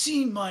can't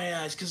see my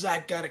eyes because I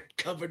got it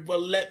covered, well,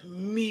 let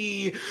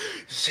me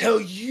tell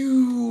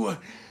you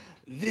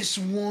this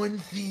one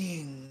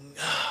thing.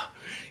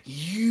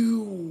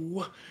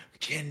 You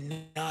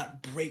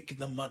cannot break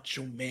the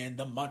Macho Man.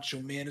 The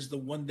Macho Man is the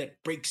one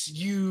that breaks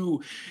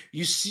you.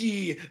 You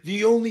see,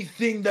 the only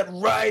thing that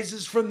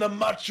rises from the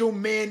Macho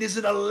Man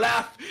isn't a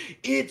laugh,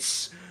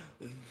 it's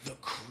the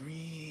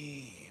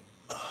cream.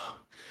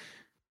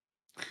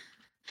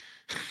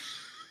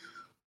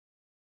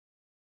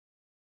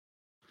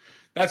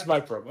 That's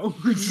my promo.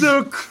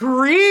 The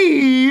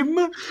cream?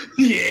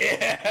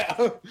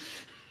 Yeah.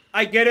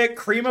 I get it,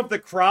 cream of the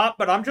crop,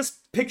 but I'm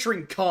just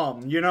picturing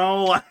cum, you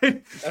know?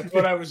 That's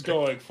what I was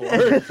going for.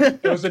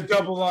 It was a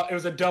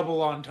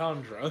double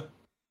entendre.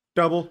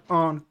 Double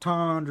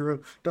entendre.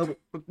 Double.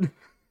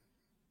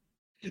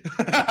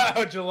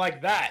 How'd you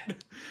like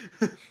that?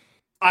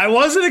 I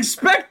wasn't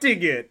expecting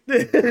it.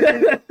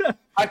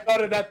 I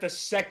thought of that the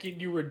second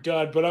you were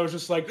done, but I was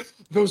just like,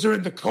 those are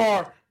in the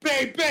car.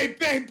 Babe, babe,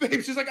 babe,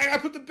 babe. She's like, I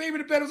put the baby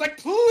to bed. I was like,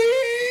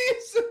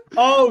 please.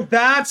 Oh,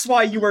 that's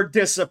why you were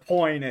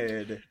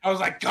disappointed. I was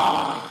like,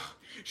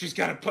 she's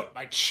got to put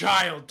my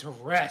child to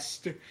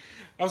rest.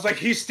 I was like,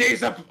 he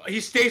stays up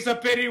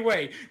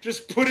anyway.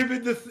 Just put him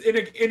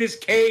in his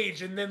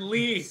cage and then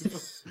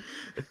leave.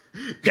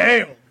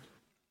 Damn.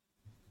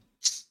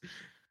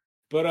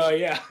 But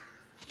yeah.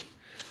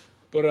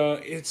 But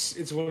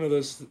it's one of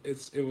those.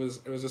 It was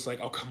just like,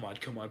 oh, come on,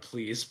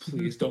 please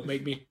don't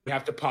make me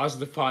have to pause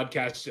the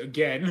podcast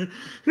again.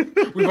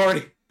 We've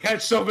already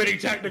had so many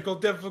technical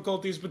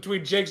difficulties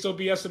between Jake's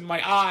OBS and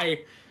my eye.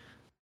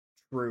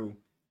 True.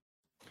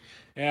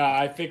 Yeah,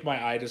 I think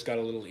my eye just got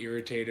a little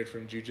irritated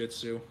from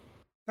jujitsu.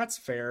 That's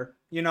fair.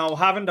 You know,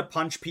 having to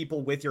punch people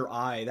with your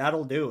eye,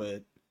 that'll do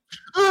it.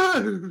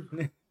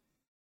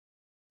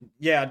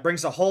 Yeah, it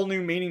brings a whole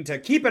new meaning to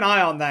keep an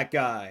eye on that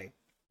guy.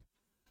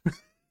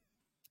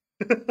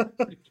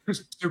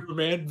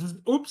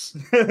 Superman. Oops.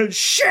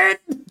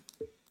 Shit.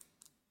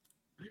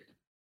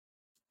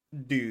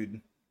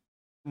 Dude,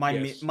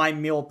 my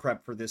meal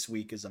prep for this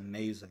week is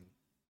amazing.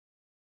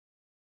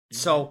 Mm-hmm.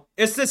 So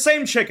it's the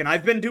same chicken.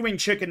 I've been doing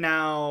chicken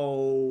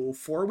now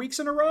 4 weeks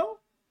in a row.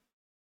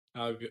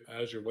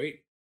 How's your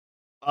weight?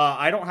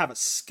 I don't have a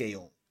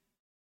scale,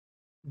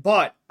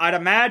 but I'd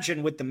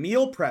imagine with the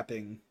meal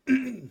prepping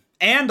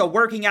and the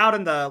working out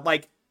in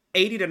the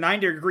 80 to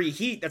 90 degree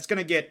heat that's going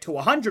to get to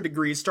 100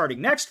 degrees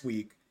starting next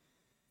week,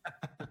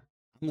 I'm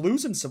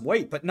losing some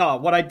weight. But no,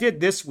 what I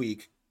did this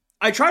week,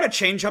 I try to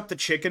change up the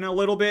chicken a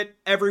little bit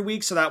every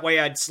week so that way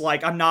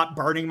I'm not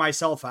burning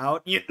myself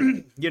out.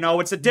 You know,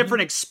 it's a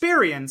different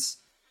experience.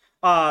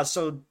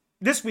 So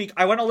this week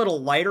I went a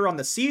little lighter on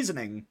the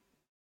seasoning,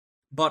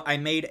 but I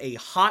made a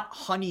hot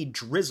honey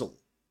drizzle.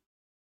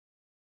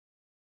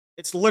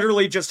 It's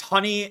literally just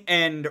honey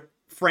and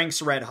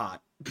Frank's Red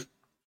Hot.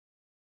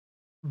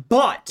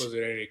 But was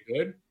it any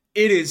good?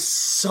 It is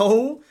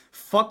so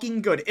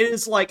fucking good. It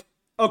is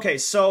okay,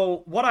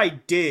 so what I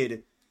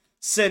did,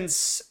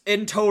 since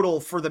in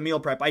total for the meal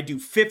prep, I do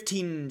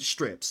 15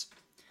 strips.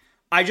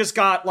 I just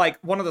got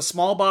one of the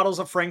small bottles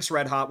of Frank's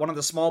Red Hot, one of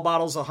the small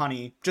bottles of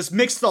honey, just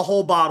mixed the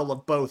whole bottle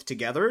of both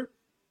together.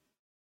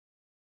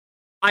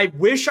 I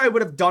wish I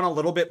would have done a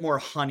little bit more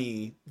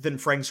honey than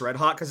Frank's Red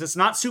Hot, because it's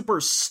not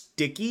super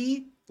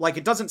sticky.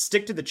 It doesn't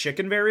stick to the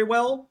chicken very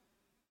well.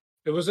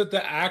 Was it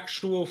the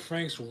actual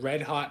Frank's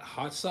Red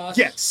Hot sauce?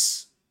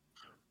 Yes.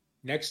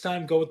 Next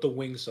time, go with the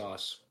wing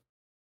sauce.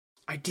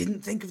 I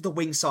didn't think of the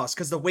wing sauce,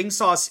 because the wing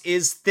sauce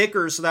is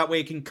thicker, so that way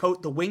it can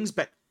coat the wings,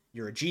 but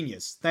you're a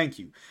genius. Thank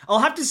you. I'll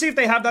have to see if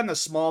they have that in the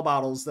small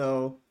bottles,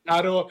 though.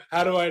 How do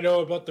I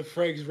know about the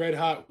Frank's Red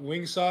Hot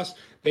wing sauce?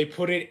 They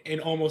put it in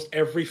almost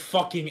every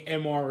fucking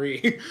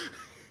MRE.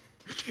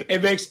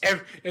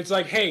 It's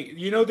like, hey,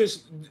 you know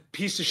this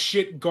piece of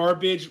shit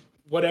garbage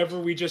whatever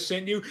we just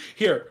sent you?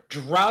 Here,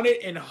 drown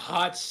it in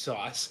hot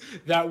sauce.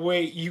 That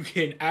way you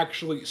can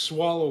actually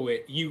swallow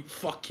it, you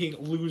fucking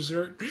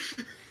loser.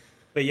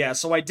 But yeah,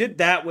 so I did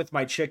that with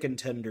my chicken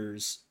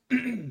tenders.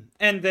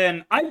 And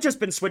then I've just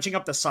been switching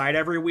up the side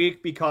every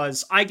week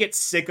because I get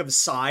sick of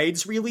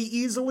sides really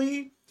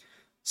easily.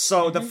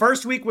 So the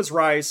first week was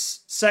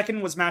rice.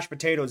 Second was mashed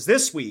potatoes.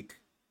 This week,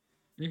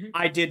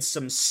 I did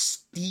some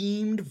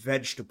steamed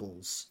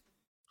vegetables.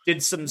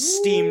 Did some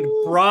steamed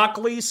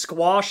broccoli,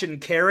 squash,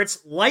 and carrots,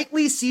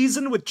 lightly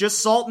seasoned with just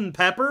salt and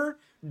pepper.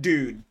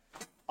 Dude,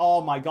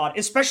 Oh my god.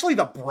 Especially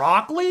the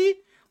broccoli.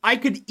 I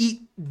could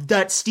eat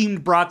that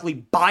steamed broccoli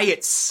by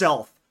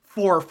itself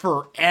for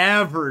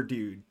forever,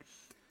 dude.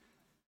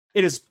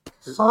 It is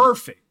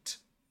perfect.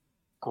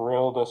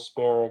 Grilled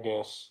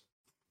asparagus.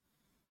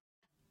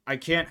 I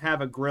can't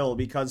have a grill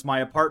because my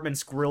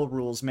apartment's grill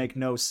rules make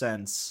no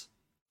sense.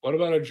 What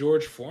about a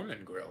George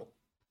Foreman grill?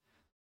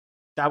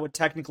 That would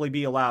technically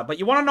be allowed. But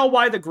you want to know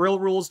why the grill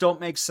rules don't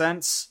make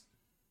sense?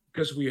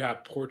 Because we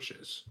have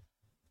porches.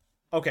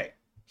 Okay,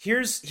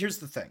 here's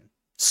the thing.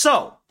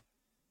 So,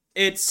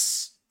 it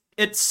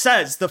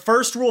says the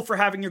first rule for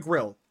having a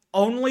grill: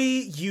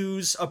 only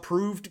use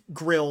approved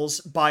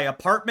grills by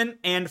apartment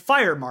and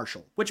fire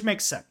marshal, which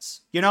makes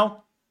sense. You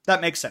know?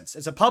 That makes sense.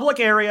 It's a public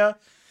area.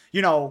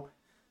 You know,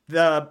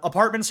 the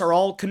apartments are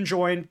all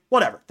conjoined.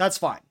 Whatever, that's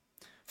fine.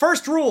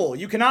 First rule,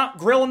 you cannot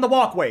grill in the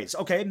walkways.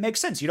 Okay,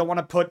 makes sense. You don't want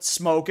to put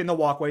smoke in the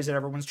walkways that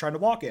everyone's trying to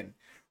walk in.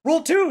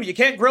 Rule 2, you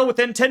can't grill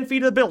within 10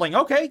 feet of the building.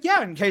 Okay,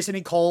 yeah, in case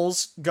any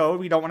coals go,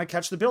 we don't want to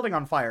catch the building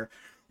on fire.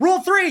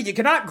 Rule 3, you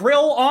cannot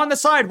grill on the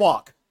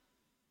sidewalk.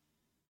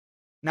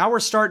 Now we're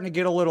starting to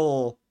get a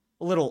little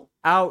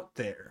out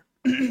there.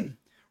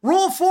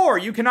 Rule 4,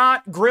 you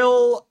cannot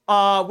grill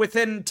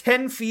within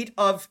 10 feet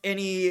of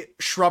any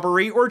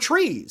shrubbery or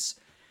trees.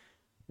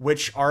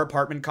 Which our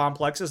apartment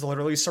complex is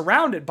literally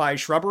surrounded by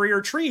shrubbery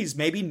or trees,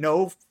 maybe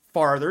no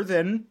farther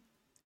than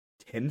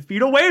 10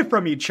 feet away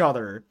from each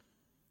other.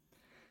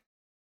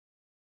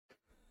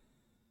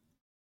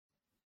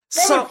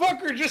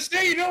 Motherfucker, just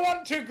say you don't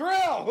want to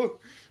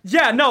grill!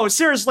 Yeah, no,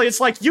 seriously, it's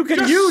like you can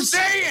just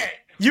say it!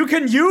 You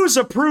can use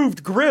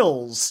approved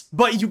grills,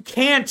 but you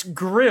can't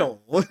grill.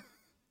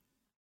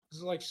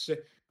 This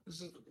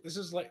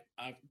is like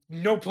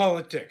no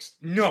politics.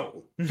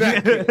 No.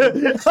 Thank you.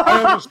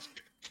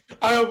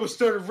 I almost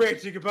started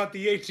ranting about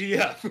the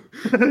ATF.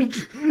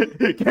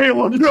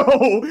 Caleb,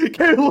 no!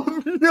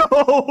 Caleb,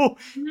 no!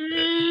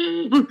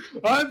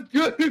 I'm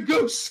gonna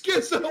go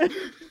schizo.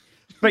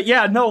 But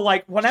yeah, no,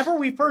 like, whenever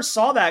we first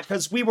saw that,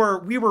 because we were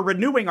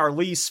renewing our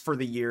lease for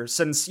the year,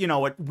 since, you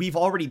know, we've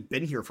already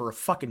been here for a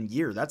fucking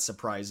year. That's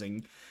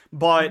surprising.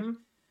 But,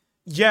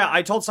 yeah,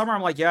 I told Summer,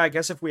 I'm like, yeah, I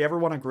guess if we ever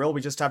want to grill,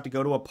 we just have to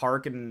go to a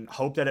park and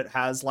hope that it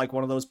has, like,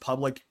 one of those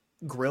public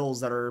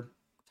grills that are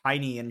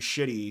tiny and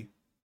shitty.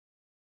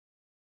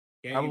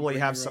 Can't Probably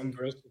have your some own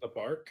grills to the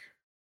park.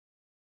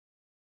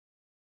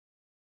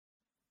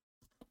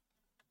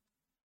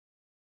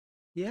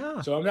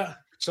 Yeah. So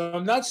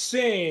I'm not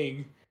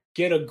saying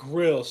get a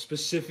grill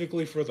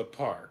specifically for the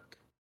park.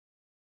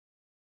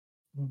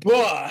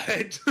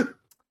 But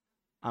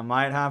I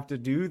might have to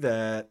do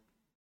that.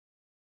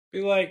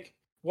 Be like,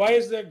 why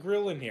is that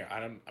grill in here?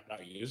 I'm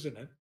not using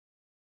it.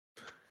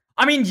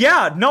 I mean,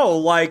 yeah, no,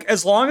 like,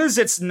 as long as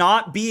it's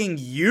not being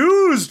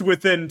used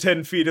within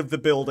 10 feet of the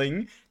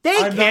building,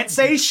 they can't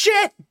say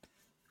shit!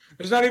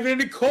 There's not even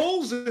any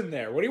coals in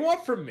there. What do you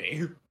want from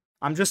me?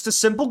 I'm just a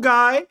simple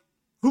guy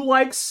who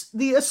likes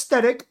the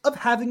aesthetic of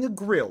having a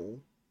grill.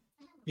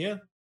 Yeah.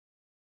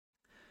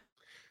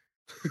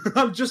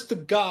 I'm just a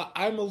guy.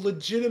 I'm a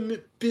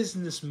legitimate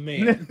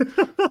businessman.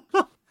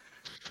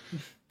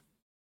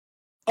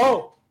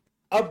 Oh,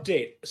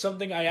 update.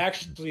 Something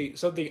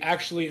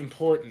actually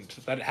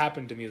important that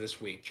happened to me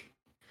this week.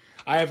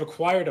 I have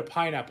acquired a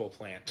pineapple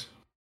plant.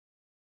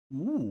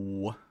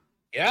 Ooh.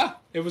 Yeah,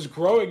 it was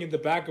growing in the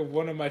back of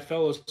one of my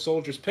fellow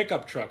soldiers'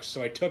 pickup trucks,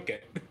 so I took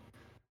it.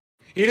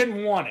 He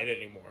didn't want it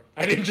anymore.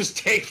 I didn't just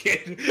take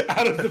it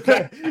out of the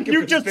back.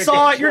 You just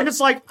saw it, you're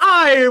just like,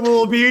 I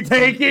will be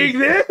taking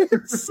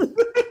this!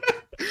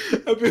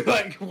 I'd be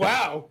like,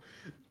 wow.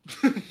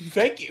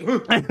 Thank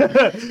you. But,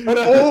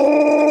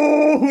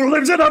 who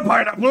lives in a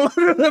pineapple?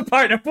 Under the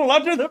pineapple,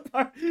 under the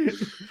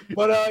pineapple.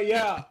 But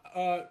yeah,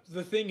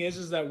 the thing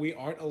is that we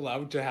aren't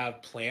allowed to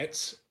have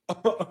plants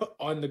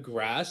on the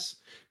grass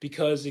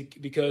because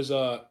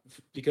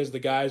the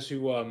guys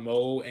who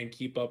mow and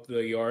keep up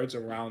the yards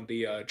around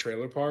the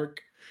trailer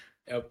park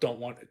don't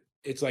want it.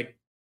 It's like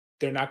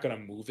they're not gonna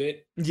move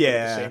it.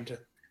 Yeah.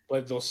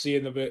 But they'll see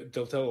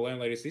they'll tell the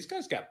landladies, these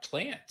guys got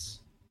plants,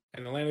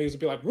 and the landladies will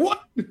be like,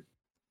 what?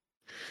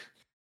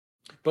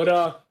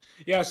 But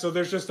yeah, so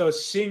there's just a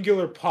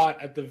singular pot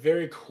at the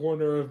very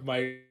corner of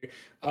my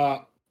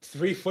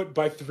 3 foot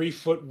by 3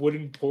 foot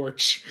wooden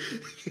porch.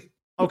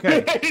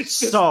 Okay,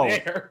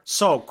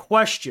 so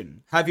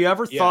question. Have you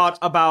ever thought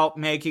about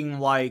making,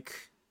 like,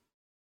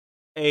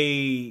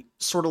 a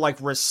sort of, like,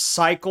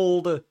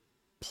 recycled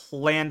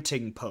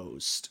planting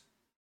post?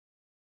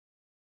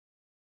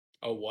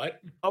 A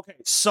what? Okay,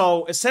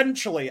 so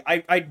essentially,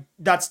 I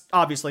that's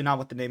obviously not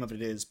what the name of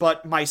it is,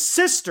 but my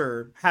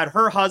sister had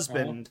her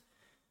husband,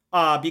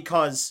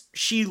 because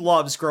she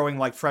loves growing,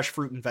 like, fresh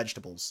fruit and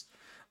vegetables,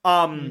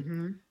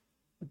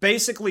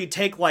 basically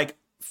take, like,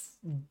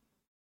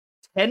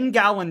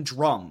 10-gallon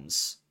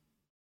drums,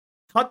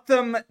 cut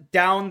them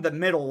down the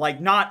middle,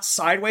 like, not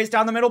sideways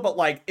down the middle, but,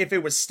 like, if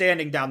it was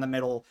standing down the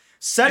middle,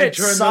 set it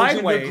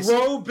sideways.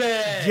 Grow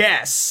bed.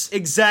 Yes,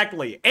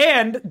 exactly.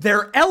 And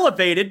they're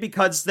elevated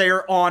because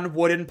they're on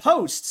wooden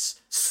posts.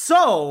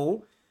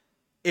 So,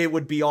 it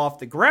would be off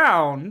the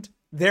ground,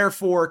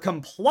 therefore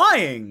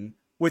complying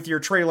with your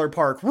trailer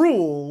park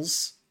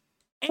rules,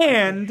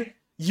 and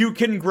you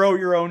can grow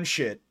your own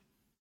shit.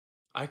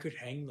 I could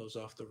hang those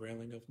off the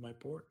railing of my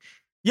porch.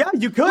 Yeah,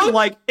 you could. Look,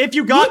 like if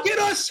you got look at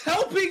us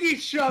helping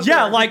each other.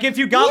 Yeah, like if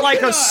you got Look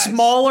like at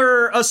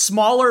a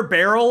smaller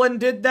barrel and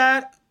did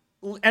that,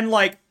 and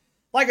like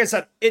I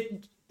said,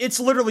 it's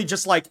literally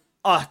just like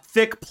a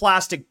thick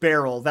plastic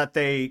barrel that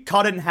they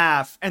cut in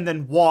half and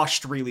then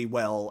washed really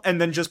well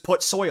and then just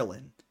put soil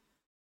in.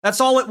 That's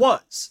all it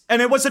was.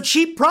 And it was a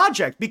cheap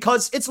project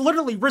because it's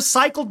literally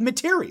recycled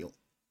material.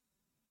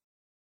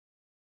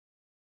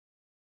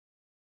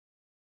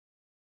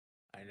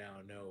 I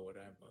now know what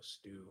I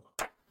must do.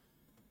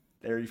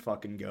 There you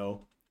fucking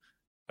go.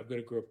 I'm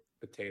gonna grow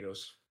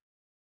potatoes.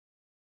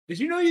 Did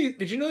you know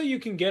you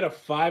can get a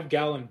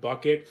 5-gallon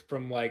bucket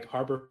from like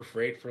Harbor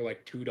Freight for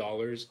like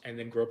 $2 and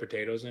then grow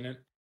potatoes in it?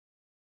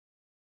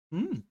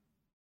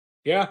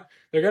 Yeah,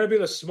 they're gonna be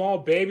the small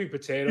baby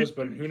potatoes,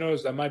 but who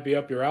knows, that might be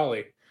up your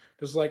alley.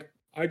 Just like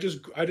I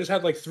just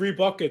had like 3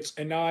 buckets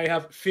and now I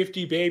have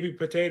 50 baby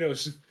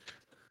potatoes.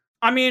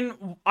 I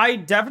mean, I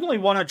definitely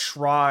want to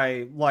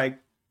try, like,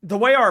 the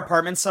way our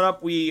apartment's set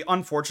up, we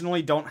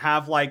unfortunately don't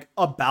have like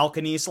a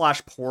balcony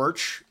 /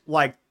 porch.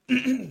 Like,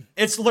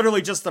 it's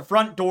literally just the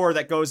front door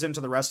that goes into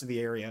the rest of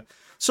the area.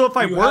 So if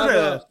I were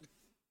to...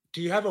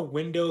 Do you have a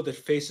window that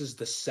faces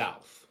the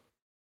south?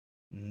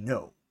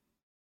 No.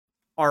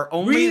 Our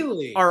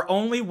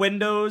only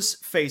windows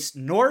face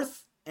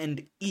north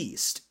and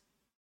east.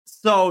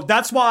 So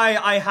that's why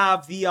I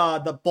have the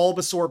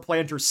Bulbasaur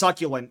planter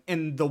succulent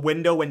in the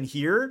window in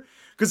here,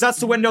 because that's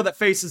the window that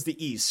faces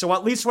the east. So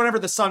at least whenever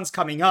the sun's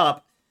coming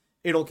up,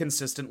 it'll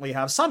consistently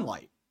have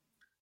sunlight.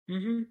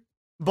 Mm-hmm.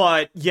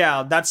 But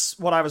yeah, that's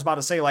what I was about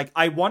to say. Like,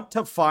 I want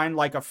to find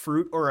like a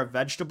fruit or a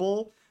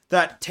vegetable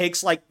that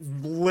takes like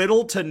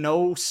little to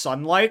no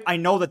sunlight. I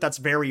know that that's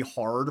very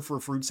hard for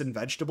fruits and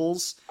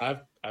vegetables. I've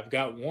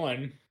got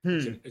one.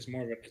 It's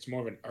more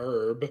of an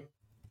herb.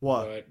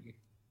 What? But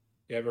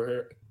you ever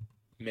heard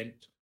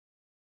mint?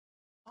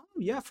 Oh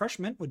yeah, fresh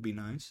mint would be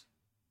nice.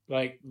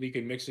 Like, you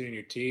can mix it in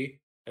your tea.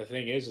 The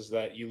thing is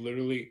that if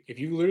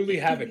you literally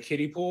have a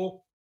kiddie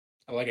pool,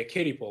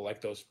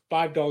 like those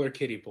 $5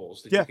 kiddie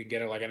pools that you can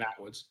get at like an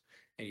Atwoods,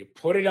 and you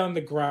put it on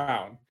the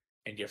ground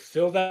and you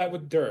fill that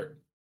with dirt,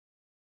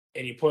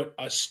 and you put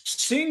a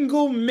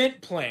single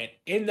mint plant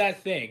in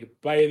that thing,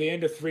 by the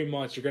end of 3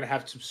 months, you're going to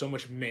have so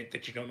much mint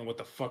that you don't know what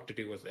the fuck to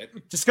do with it.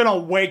 Just going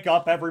to wake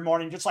up every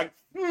morning just like,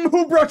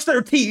 who brushed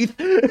their teeth?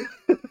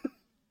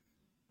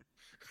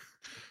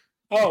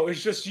 Oh,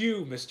 it's just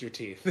you, Mr.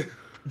 Teeth.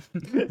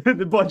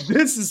 But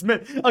this is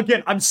mint.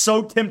 Again, I'm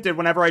so tempted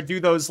whenever I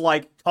do those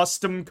like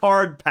custom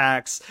card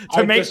packs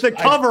to make the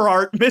cover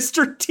art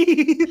Mr.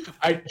 Teeth.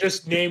 I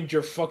just named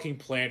your fucking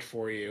plant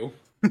for you.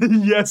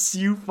 Yes,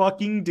 you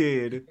fucking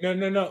did.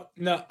 No.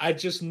 I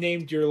just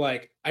named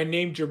I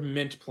named your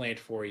mint plant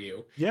for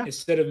you. Yeah.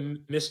 Instead of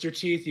Mr.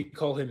 Teeth, you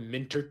call him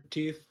Minter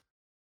Teeth.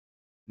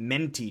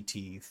 Minty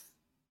Teeth.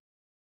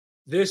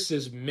 This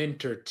is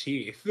Minter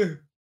Teeth.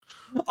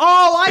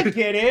 Oh, I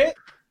get it.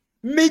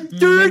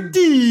 Minter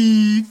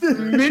Teeth.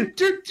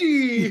 Minter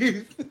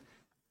Teeth.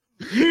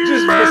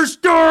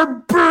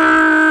 Mr.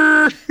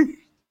 B.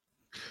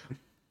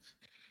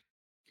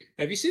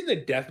 Have you seen the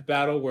death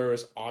battle where it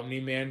was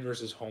Omni-Man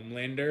versus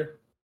Homelander?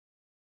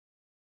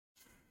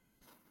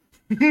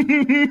 No,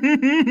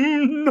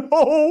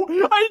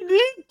 I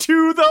need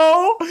to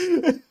though.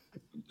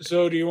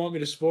 So, do you want me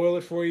to spoil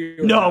it for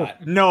you? No.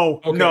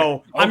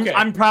 Okay.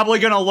 I'm probably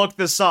gonna look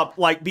this up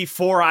like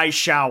before I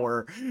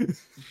shower.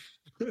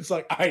 It's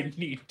like, I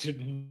need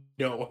to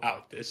know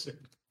how this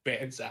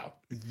pans out.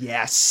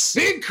 Yes.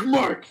 Think,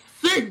 Mark.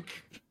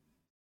 Think.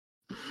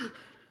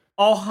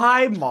 Oh,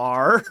 hi,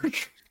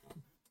 Mark.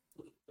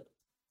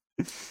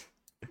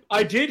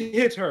 I did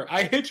hit her.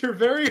 I hit her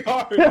very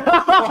hard.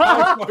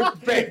 Oh,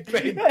 Mark. Bang,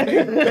 bang,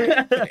 bang,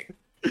 bang, bang.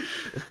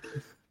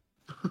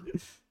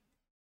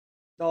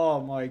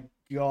 Oh my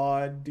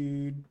god,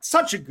 dude.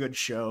 Such a good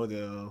show,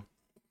 though.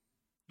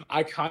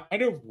 I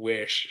kind of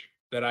wish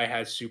that I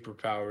had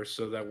superpowers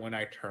so that when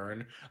I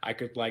turn, I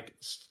could like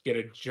get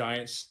a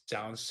giant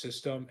sound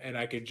system and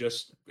I could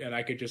just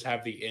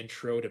have the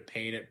intro to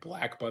Paint It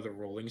Black by the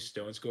Rolling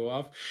Stones go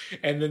off.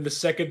 And then the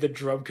second the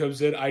drum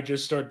comes in, I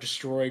just start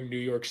destroying New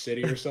York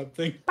City or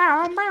something.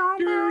 The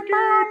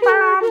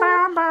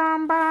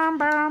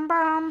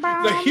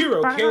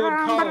hero, Caleb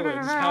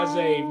Collins,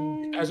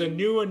 has a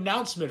new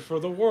announcement for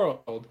the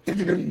world.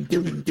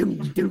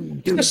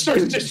 Just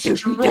starts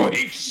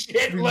destroying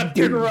shit left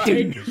and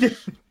right.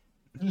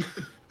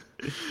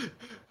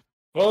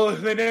 Well,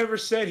 they never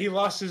said he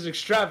lost his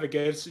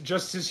extravagance,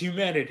 just his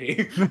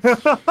humanity.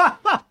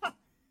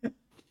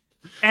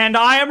 And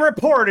I am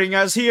reporting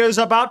as he is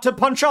about to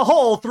punch a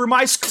hole through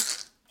my...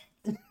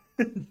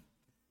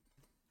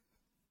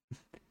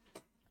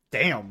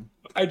 Damn.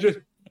 I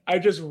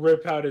just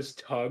rip out his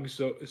tongue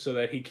so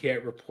that he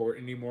can't report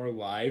anymore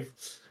live.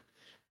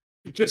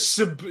 Just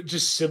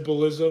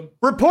symbolism.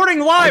 Reporting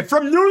live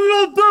from New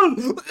York.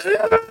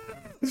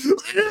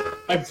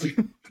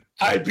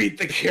 I beat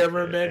the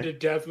cameraman to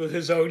death with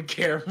his own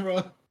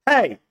camera.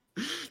 Hey,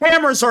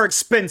 cameras are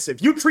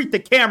expensive. You treat the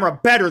camera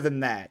better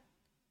than that.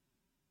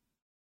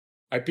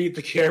 I beat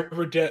the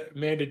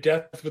cameraman to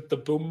death with the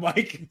boom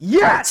mic.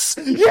 Yes!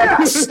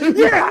 Yes!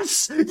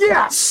 Yes!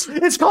 Yes!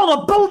 It's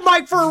called a boom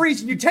mic for a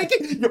reason. You take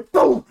it, you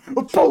boom,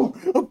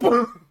 boom,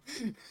 boom.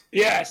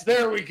 Yes,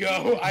 there we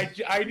go.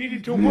 I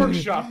needed to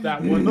workshop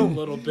that one a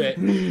little bit.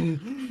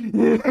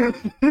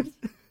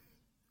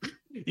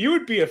 You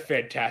would be a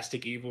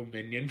fantastic evil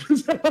minion.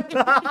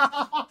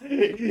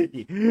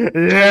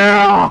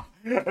 Yeah.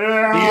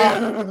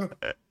 Yeah.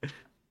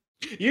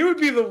 You would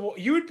be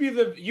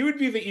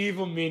the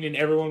evil minion.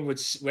 Everyone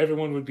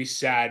would be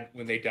sad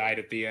when they died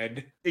at the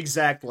end.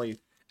 Exactly.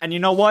 And you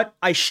know what?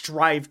 I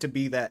strive to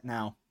be that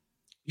now.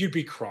 You'd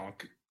be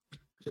Kronk.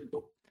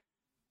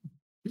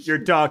 You're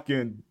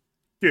talking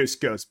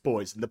Cusco's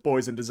poison. The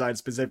poison designed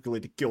specifically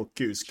to kill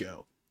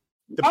Cusco.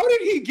 How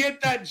did he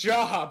get that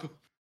job?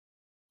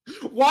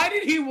 Why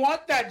did he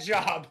want that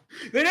job?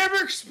 They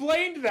never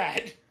explained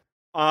that.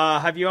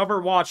 Have you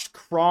ever watched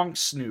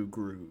Kronk's New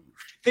Groove?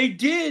 They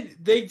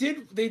did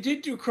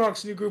do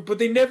Kronk's New Groove, but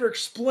they never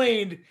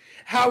explained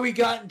how he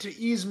got into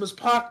Yzma's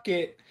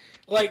pocket.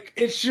 Like,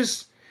 it's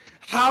just,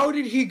 how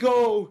did he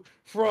go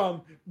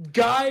from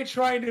guy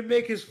trying to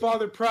make his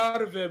father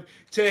proud of him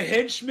to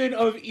henchman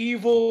of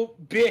evil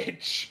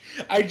bitch?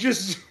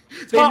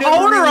 The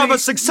owner of a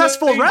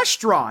successful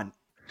restaurant.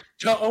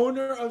 To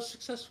owner of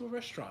successful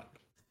restaurant.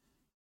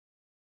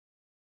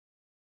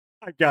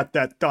 I got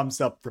that thumbs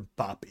up from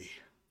Poppy.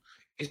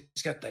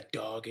 He's got that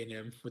dog in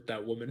him with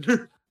that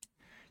woman.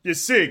 You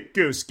see,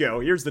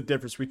 Cusco, here's the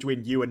difference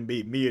between you and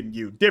me and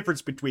you.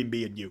 Difference between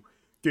me and you.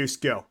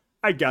 Cusco,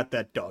 I got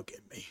that dog in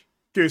me.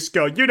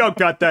 Cusco, you don't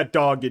got that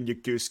dog in you,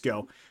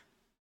 Cusco.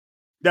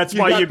 That's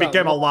why you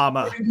became a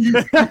llama.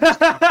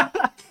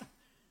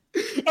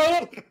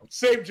 Oh,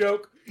 same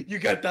joke. You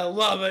got that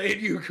llama in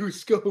you,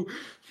 Cusco.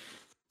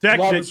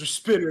 Llamas are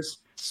spinners.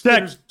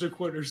 Spinners are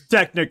quitters.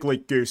 Technically,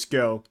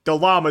 Cusco, the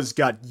llama's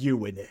got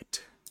you in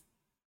it.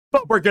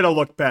 But we're gonna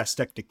look past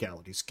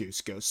technicalities,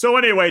 Cusco. So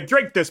anyway,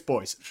 drink this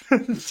poison.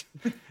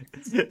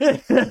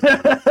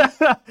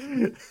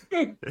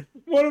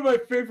 One of my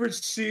favorite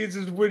scenes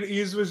is when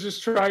Yzma was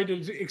just trying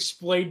to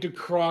explain to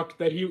Kronk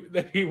that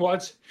she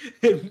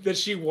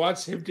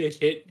wants him to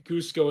hit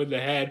Cusco in the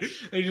head, and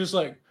he's just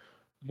like,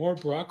 more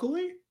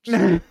broccoli?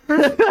 and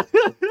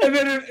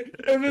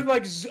then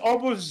like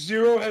almost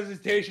zero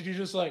hesitation, he's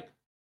just like,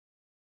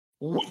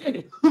 what?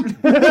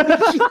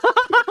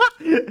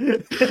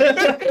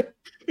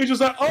 He's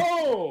just like,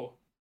 oh,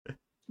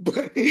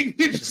 but he's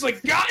just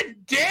like, God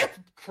damn,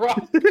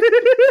 Kronk.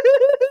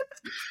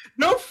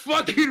 No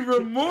fucking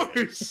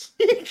remorse.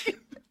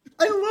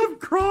 I love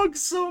Kronk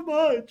so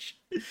much.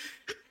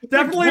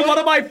 Definitely one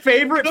of my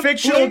favorite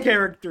fictional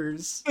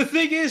characters. The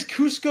thing is,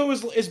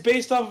 Cusco is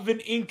based off of an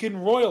Incan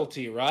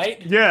royalty,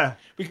 right? Yeah.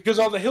 Because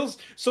all the hills.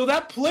 So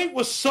that plate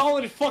was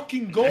solid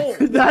fucking gold.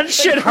 That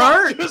shit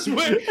hurt. Just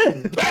went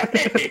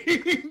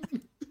bang.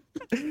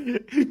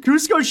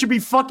 Cusco should be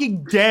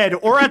fucking dead,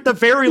 or at the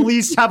very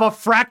least have a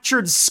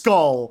fractured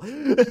skull.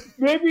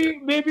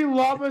 Maybe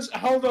llamas.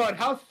 Hold on,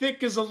 how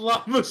thick is a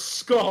llama's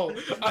skull?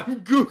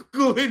 I'm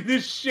googling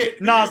this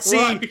shit. Nah,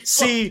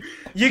 see,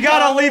 you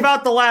gotta leave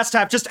out the last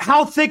half. Just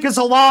how thick is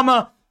a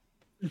llama?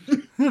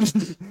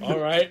 All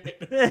right.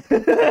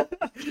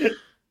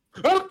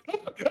 No,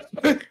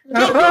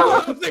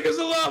 how thick is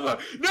a llama?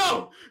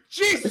 No,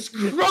 Jesus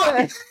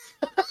Christ!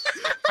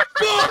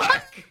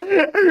 Fuck!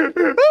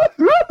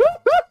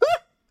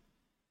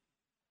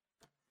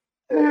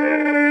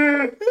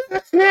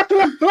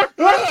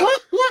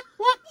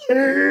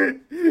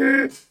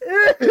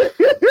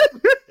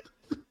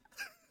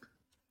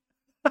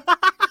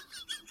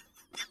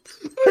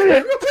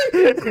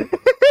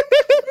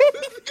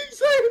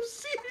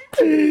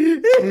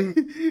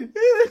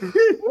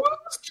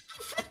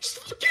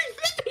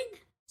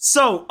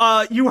 So,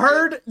 you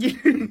heard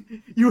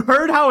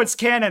how it's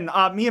canon.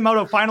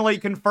 Miyamoto finally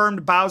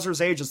confirmed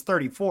Bowser's age is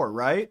 34,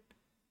 right?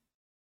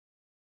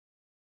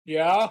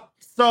 Yeah.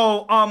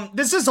 So,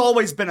 this has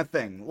always been a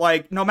thing.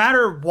 Like, no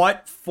matter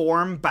what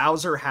form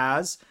Bowser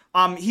has,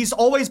 he's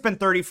always been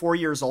 34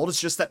 years old.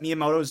 It's just that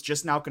Miyamoto has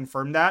just now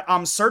confirmed that.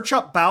 Search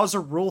up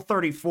Bowser Rule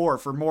 34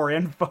 for more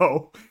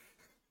info.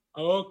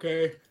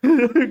 Okay.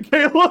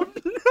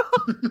 Caleb,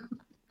 no.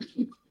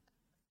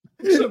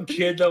 Some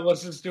kid that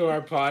listens to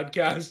our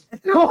podcast.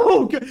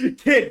 Oh,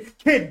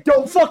 kid,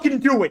 don't fucking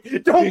do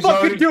it. Don't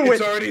fucking do it.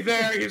 It's already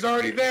there. He's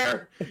already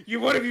there.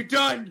 What have you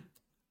done?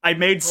 I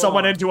made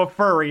someone into a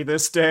furry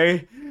this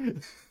day.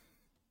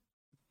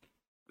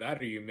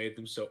 That or you made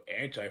them so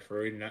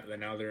anti-furry that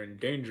now they're in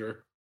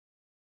danger.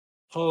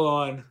 Hold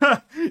on.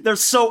 They're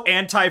so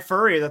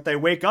anti-furry that they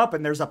wake up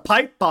and there's a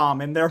pipe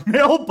bomb in their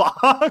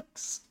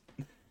mailbox.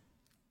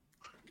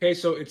 Okay,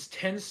 so it's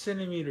 10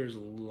 centimeters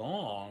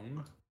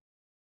long.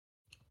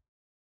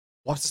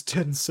 What's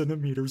 10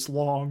 centimeters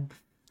long?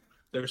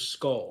 They're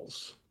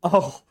skulls.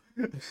 Oh.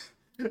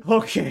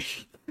 Okay.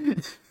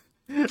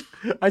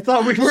 I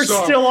thought we were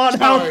still on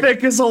how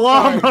thick is a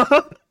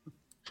llama.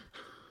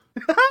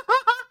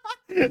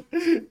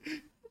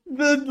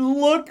 The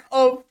look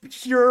of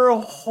pure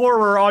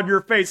horror on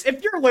your face.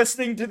 If you're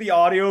listening to the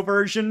audio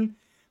version,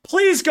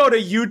 please go to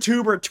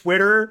YouTube or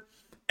Twitter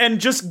and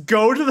just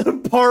go to the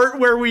part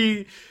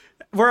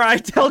where I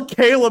tell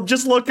Caleb,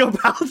 just look up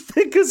how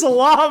thick is a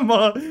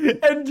llama,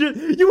 and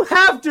you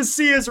have to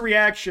see his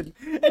reaction.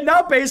 And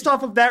now, based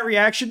off of that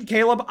reaction,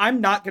 Caleb, I'm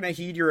not gonna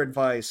heed your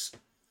advice.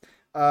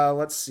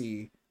 Let's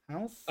see.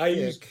 How thick I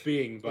used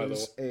Bing, by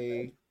the a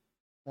way.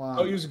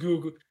 llama? Don't use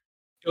Google.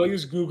 Don't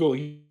use Google.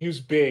 Use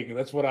Bing.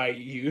 That's what I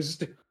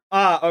used.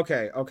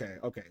 Okay.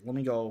 Let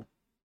me go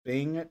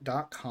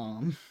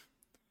bing.com.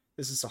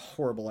 This is a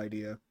horrible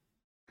idea.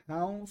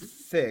 How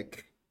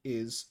thick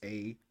is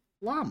a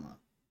llama?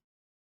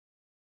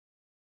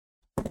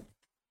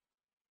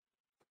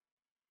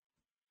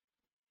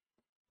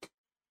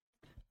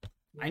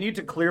 I need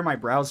to clear my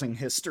browsing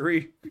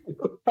history.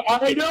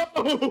 I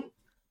know.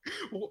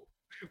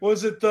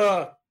 Was it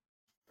the?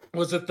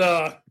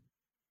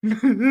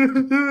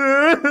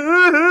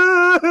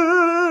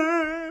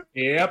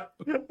 Yep.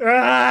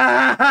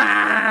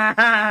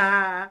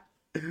 I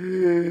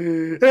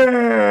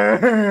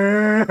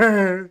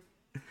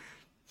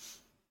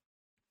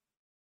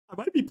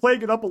might be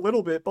playing it up a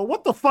little bit, but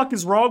what the fuck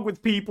is wrong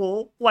with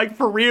people? Like,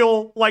 for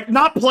real? Like,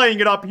 not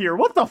playing it up here.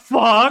 What the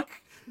fuck?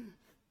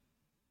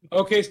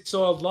 Okay,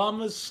 so a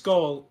llama's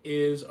skull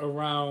is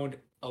around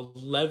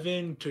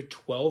 11 to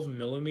 12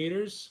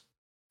 millimeters,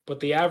 but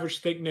the average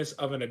thickness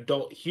of an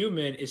adult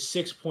human is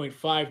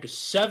 6.5 to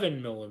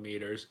 7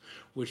 millimeters,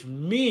 which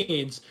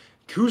means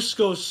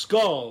Cusco's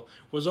skull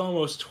was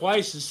almost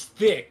twice as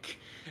thick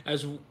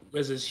as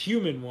his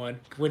human one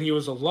when he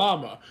was a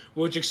llama,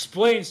 which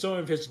explains some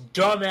of his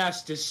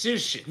dumbass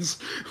decisions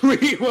when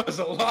he was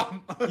a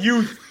llama.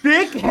 You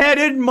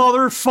thick-headed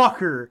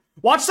motherfucker.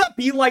 Watch that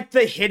be like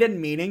the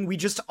hidden meaning. We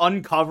just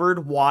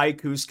uncovered why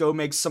Cusco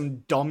makes some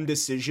dumb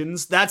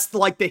decisions. That's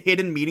like the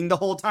hidden meaning the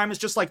whole time. It's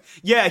just like,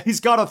 yeah, he's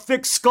got a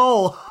thick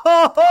skull.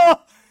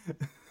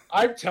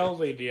 I'm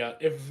telling you,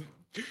 if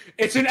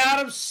it's an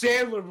Adam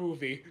Sandler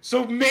movie,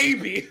 so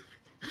maybe,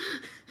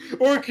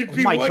 or it could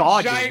be. Oh my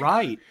god, giant... you're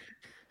right.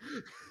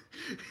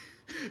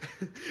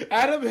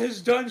 Adam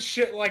has done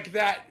shit like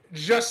that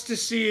just to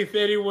see if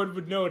anyone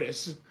would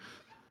notice.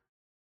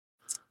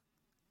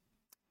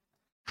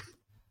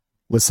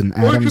 Listen,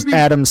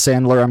 Adam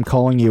Sandler, I'm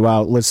calling you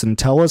out. Listen,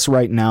 tell us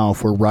right now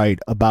if we're right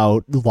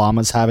about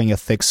llamas having a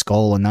thick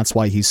skull and that's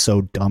why he's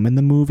so dumb in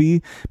the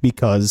movie.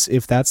 Because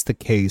if that's the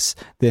case,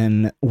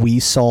 then we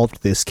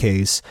solved this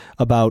case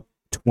about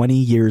 20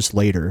 years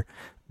later.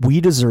 We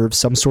deserve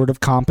some sort of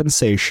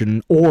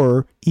compensation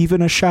or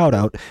even a shout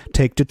out.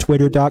 Take to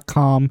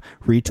twitter.com,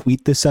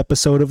 retweet this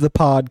episode of the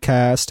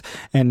podcast,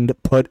 and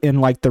put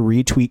in like the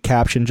retweet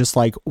caption, just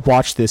like,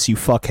 watch this, you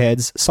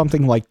fuckheads,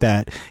 something like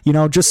that. You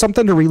know, just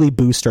something to really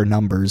boost our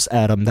numbers,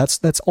 Adam.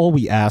 That's all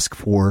we ask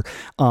for,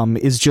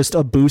 is just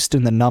a boost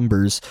in the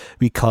numbers,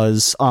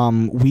 because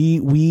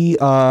we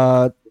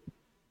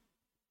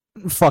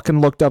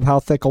fucking looked up how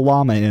thick a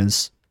llama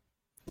is.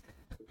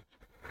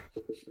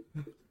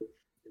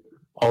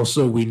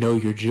 Also, we know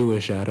you're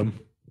Jewish, Adam.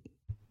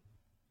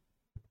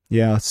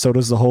 Yeah, so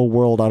does the whole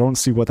world. I don't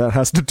see what that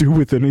has to do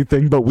with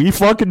anything, but we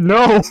fucking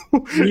know.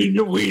 We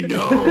know.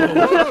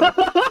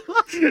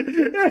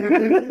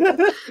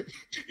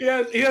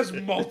 He has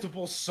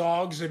multiple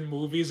songs and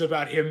movies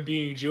about him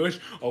being Jewish.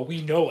 Oh,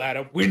 we know,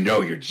 Adam. We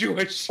know you're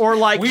Jewish. Or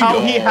like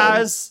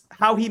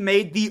how he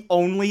made the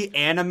only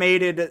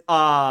animated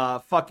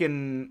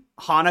fucking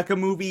Hanukkah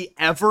movie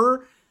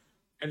ever.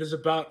 And it's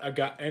about a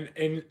guy,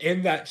 and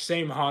in that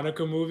same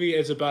Hanukkah movie,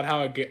 it's about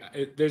how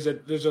there's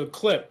a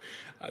clip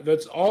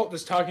that's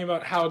talking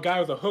about how a guy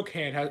with a hook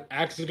hand has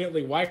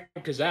accidentally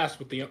wiped his ass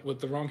with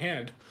the wrong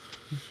hand.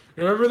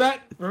 Remember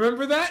that?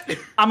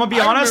 I'm gonna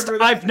be honest,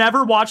 I've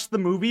never watched the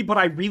movie, but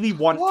I really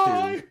want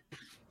to.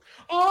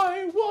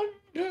 I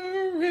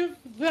wonder if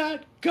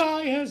that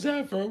guy has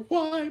ever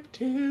wiped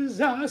his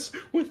ass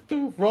with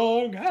the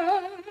wrong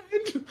hand.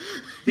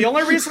 The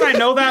only reason I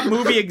know that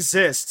movie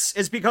exists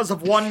is because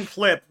of one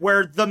clip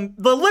where the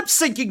lip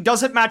syncing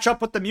doesn't match up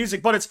with the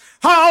music, but it's,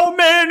 how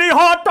many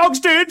hot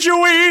dogs did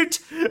you eat?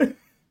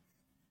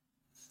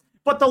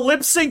 But the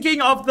lip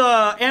syncing of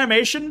the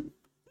animation,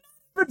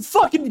 not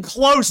fucking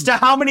close to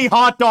how many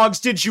hot dogs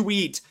did you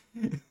eat?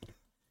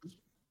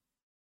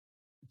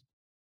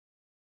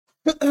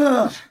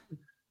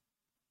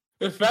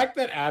 The fact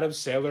that Adam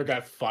Sandler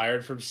got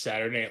fired from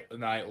Saturday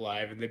Night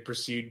Live and then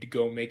proceeded to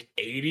go make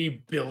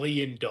 $80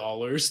 billion.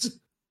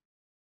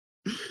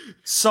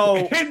 So,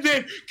 and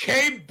then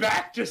came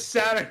back to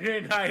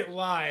Saturday Night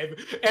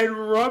Live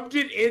and rubbed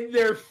it in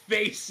their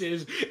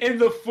faces in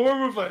the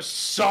form of a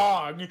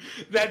song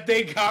that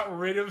they got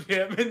rid of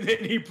him, and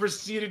then he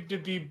proceeded to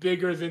be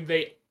bigger than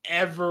they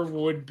ever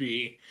would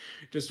be.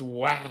 Just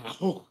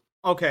wow.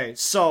 Okay,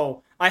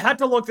 so I had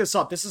to look this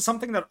up. This is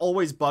something that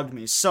always bugged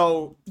me.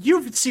 So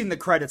you've seen the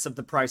credits of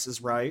The Price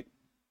is Right?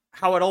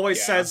 How it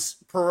always says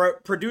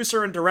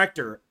producer and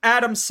director,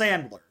 Adam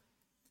Sandler.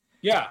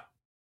 Yeah.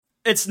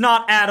 It's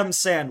not Adam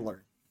Sandler.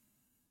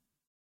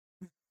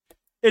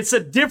 It's a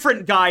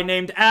different guy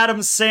named Adam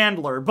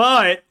Sandler,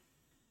 but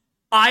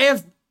I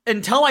have,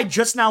 until I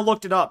just now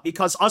looked it up,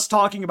 because us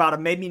talking about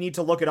him made me need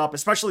to look it up,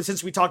 especially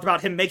since we talked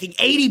about him making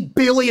 $80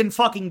 billion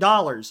fucking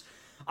dollars.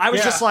 I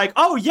was just like,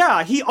 oh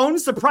yeah, he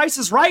owns The Price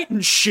is Right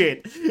and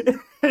shit.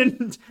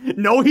 And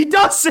no, he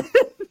doesn't.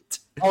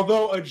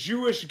 Although a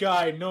Jewish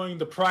guy knowing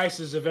the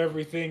prices of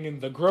everything in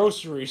the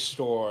grocery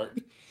store.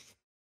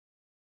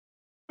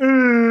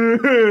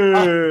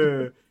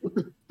 I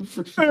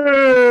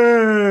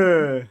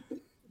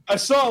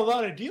saw a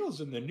lot of deals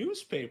in the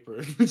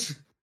newspaper.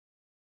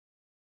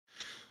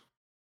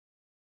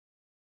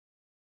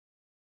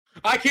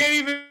 I can't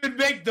even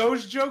make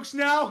those jokes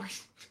now.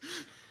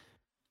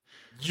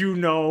 You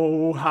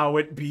know how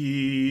it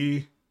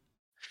be.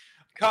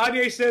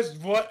 Kanye says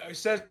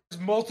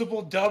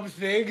multiple dumb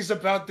things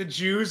about the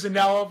Jews, and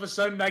now all of a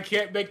sudden I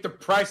can't make the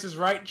Price is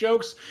Right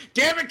jokes.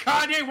 Damn it,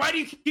 Kanye! Why do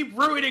you keep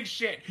ruining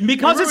shit?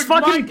 Because it's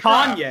fucking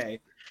Minecraft. Kanye.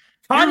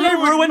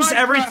 Kanye ruins Minecraft.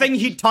 Everything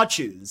he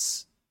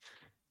touches.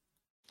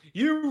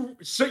 You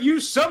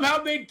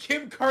somehow made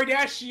Kim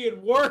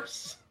Kardashian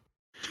worse.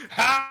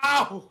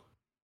 How?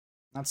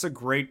 That's a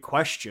great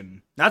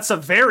question. That's a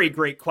very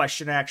great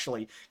question,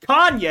 actually.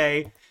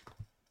 Kanye,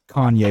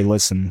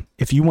 listen,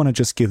 if you want to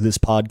just give this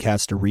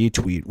podcast a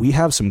retweet, we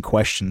have some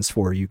questions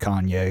for you,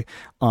 Kanye.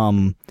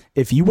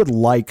 If you would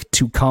like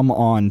to come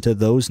on to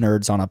Those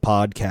Nerds on a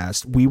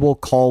Podcast, we will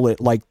call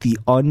it like the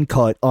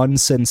uncut,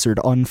 uncensored,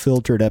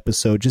 unfiltered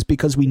episode, just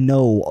because we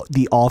know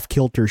the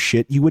off-kilter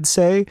shit you would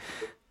say.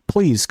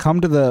 Please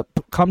come to the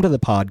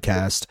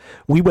podcast.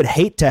 We would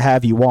hate to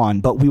have you on,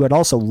 but we would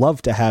also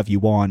love to have you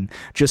on,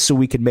 just so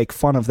we could make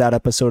fun of that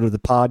episode of the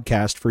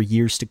podcast for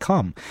years to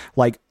come.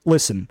 Like,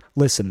 listen.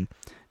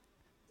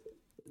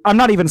 I'm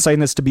not even saying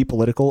this to be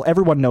political.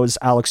 Everyone knows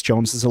Alex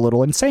Jones is a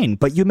little insane,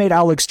 but you made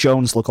Alex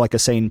Jones look like a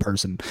sane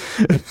person.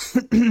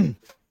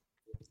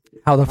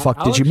 How the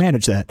fuck did you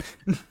manage that?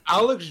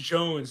 Alex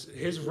Jones,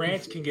 his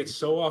rants can get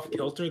so off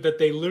kilter that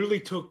they literally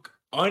took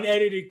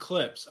unedited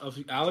clips of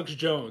Alex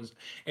Jones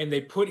and they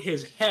put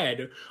his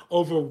head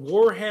over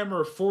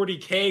Warhammer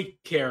 40K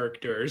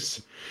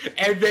characters,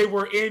 and they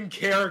were in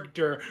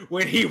character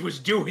when he was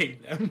doing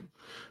them.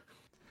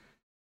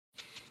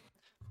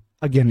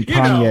 Again,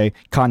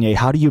 Kanye,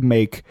 how do you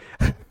make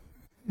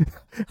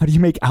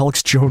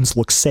Alex Jones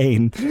look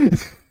sane?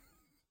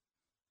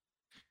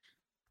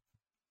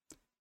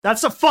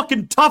 That's a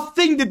fucking tough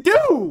thing to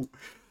do.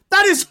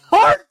 That is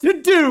hard to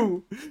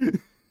do.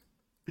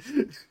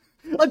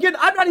 Again,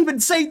 I'm not even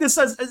saying this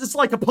as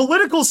like a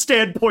political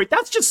standpoint.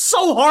 That's just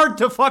so hard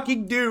to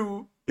fucking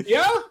do.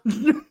 Yeah.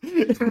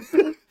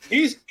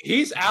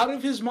 He's out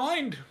of his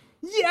mind.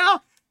 Yeah.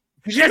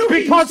 Just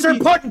because they're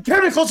putting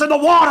chemicals in the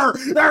water,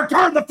 they're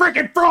turning the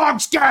freaking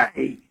frogs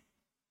gay.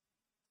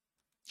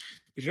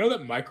 Did you know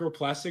that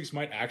microplastics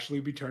might actually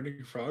be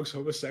turning frogs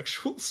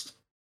homosexuals?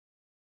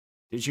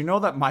 Did you know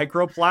that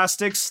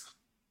microplastics?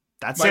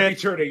 That's might it.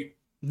 Be turning.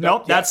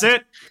 Nope, yeah. That's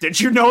it. Did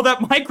you know that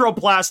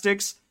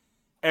microplastics,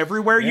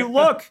 everywhere you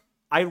look?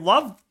 I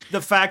love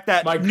the fact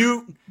that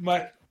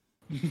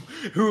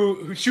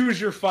who choose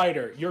your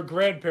fighter? Your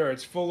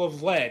grandparents full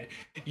of lead,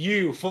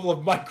 you full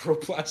of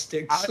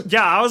microplastics.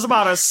 Yeah, I was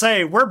about to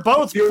say we're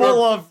both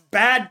full of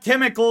bad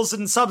chemicals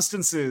and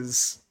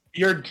substances.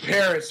 Your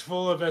parents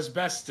full of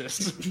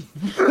asbestos.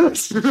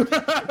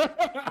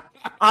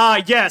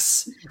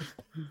 Yes.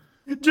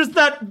 Just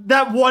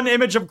that one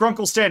image of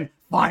Grunkle Stan.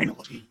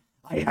 Finally,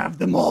 I have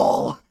them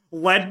all.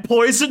 Lead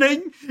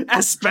poisoning,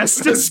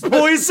 asbestos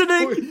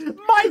poisoning,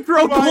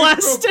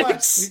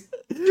 microplastics.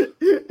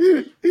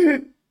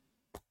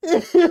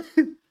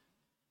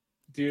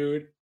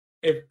 Dude,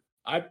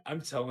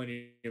 I'm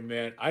telling you,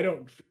 man,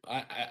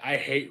 I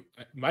hate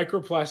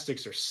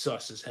microplastics. Are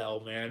sus as hell,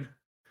 man.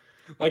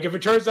 Like, if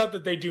it turns out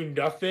that they do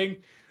nothing,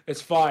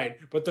 it's fine.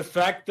 But the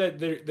fact that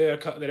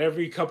that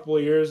every couple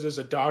of years there's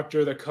a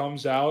doctor that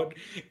comes out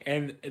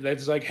and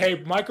that's like, hey,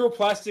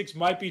 microplastics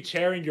might be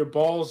tearing your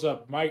balls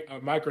up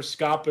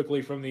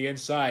microscopically from the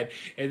inside,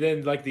 and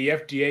then like the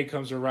FDA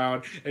comes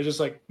around and just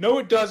like, no,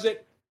 it doesn't.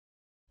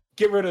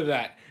 Get rid of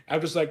that.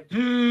 I'm just like,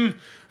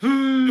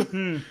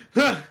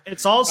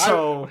 It's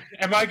also...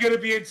 am I going to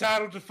be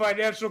entitled to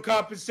financial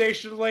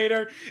compensation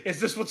later? Is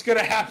this what's going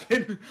to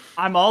happen?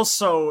 I'm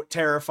also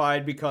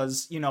terrified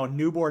because,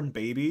 newborn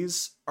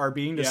babies are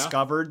being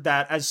discovered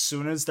that as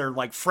soon as they're,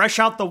 like, fresh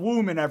out the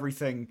womb and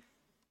everything,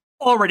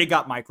 already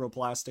got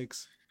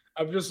microplastics.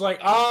 I'm just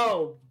like,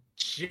 oh,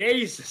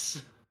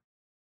 Jesus.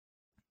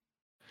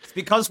 It's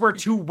because we're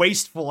too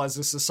wasteful as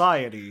a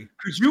society.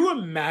 Could you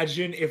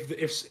imagine if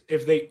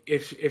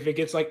it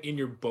gets like in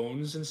your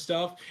bones and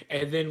stuff,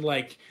 and then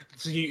like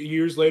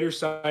years later,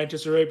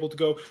 scientists are able to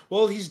go,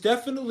 well, he's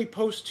definitely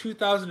post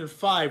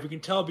 2005. We can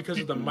tell because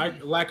of the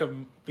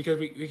we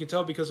can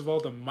tell because of all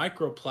the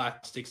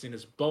microplastics in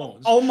his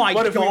bones. Oh my God!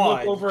 But if we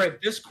look over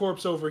at this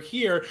corpse over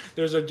here,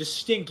 there's a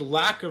distinct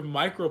lack of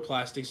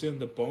microplastics in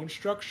the bone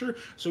structure,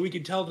 so we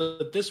can tell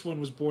that this one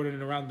was born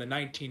in around the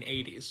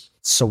 1980s.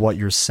 So what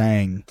you're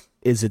saying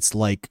is it's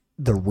like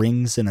the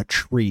rings in a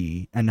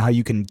tree and how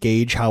you can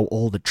gauge how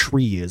old a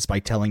tree is by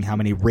telling how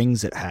many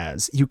rings it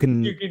has.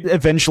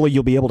 Eventually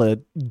you'll be able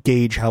to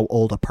gauge how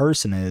old a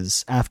person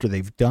is after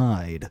they've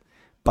died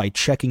by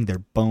checking their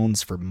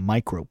bones for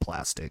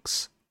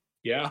microplastics.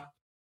 Yeah,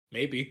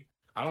 maybe.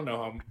 I don't know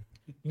how.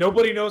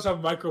 Nobody knows how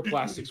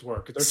microplastics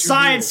work.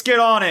 Science, get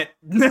on it.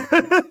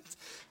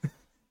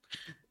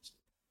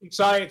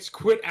 Science,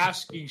 quit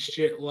asking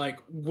shit like,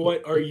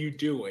 what are you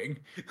doing?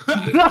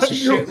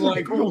 Shit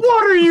like,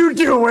 what are you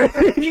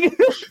doing?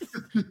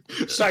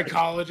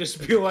 Psychologists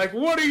be like,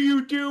 what are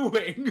you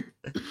doing?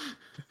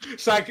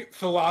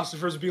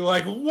 Philosophers be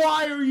like,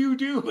 why are you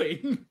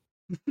doing?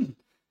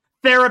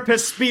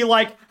 Therapists be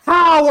like,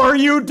 how are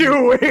you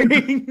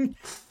doing?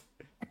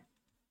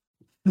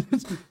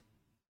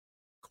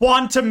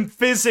 Quantum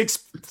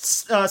physics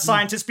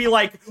scientists be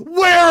like,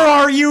 where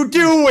are you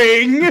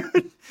doing?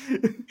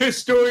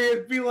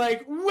 Historians be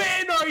like,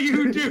 when are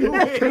you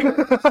doing?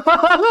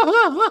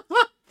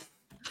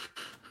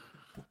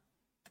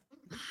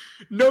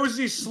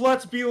 Nosy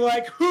sluts be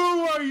like, who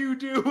are you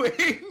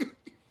doing?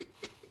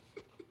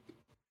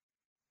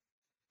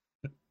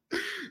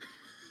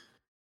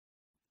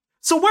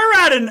 So we're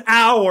at an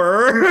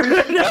hour.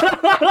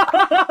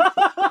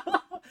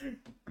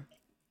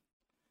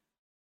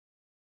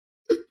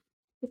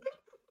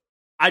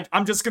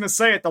 I'm just gonna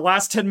say it. The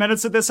last 10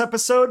 minutes of this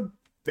episode,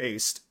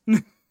 based.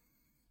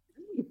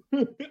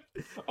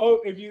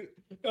 Oh, if you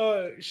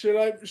should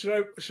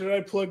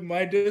I plug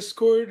my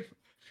Discord?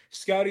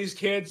 Scouty's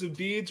Cans of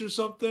Beads or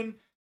something?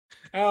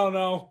 I don't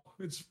know.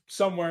 It's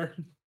somewhere.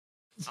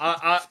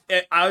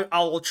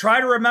 I'll try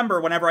to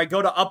remember whenever I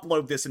go to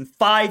upload this in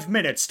 5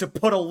 minutes to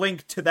put a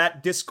link to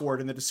that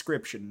Discord in the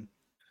description.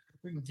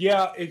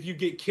 Yeah, if you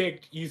get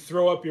kicked, you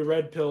throw up your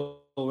red pill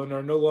and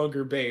are no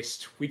longer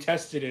based. We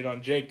tested it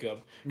on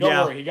Jacob.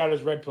 Don't worry, he got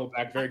his red pill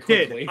back very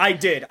quickly. I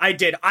did.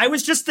 I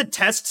was just the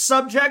test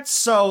subject,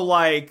 so,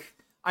 like,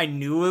 I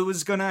knew it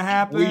was gonna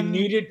happen. We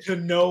needed to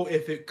know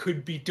if it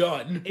could be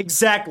done.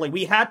 Exactly.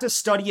 We had to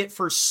study it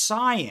for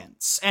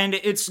science. And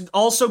it's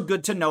also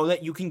good to know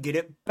that you can get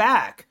it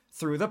back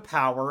through the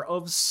power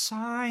of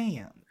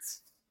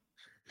science.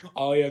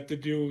 All you have to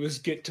do is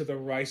get to the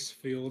rice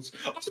fields.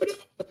 Oh,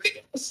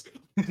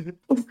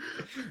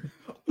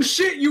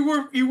 shit, you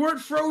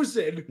weren't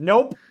frozen.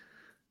 Nope.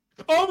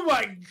 Oh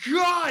my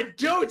god,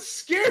 don't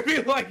scare me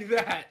like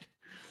that.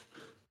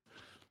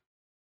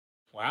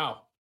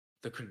 Wow.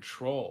 The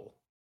control.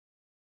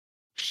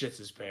 Shits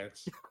his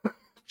pants.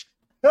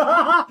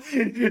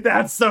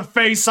 That's the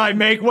face I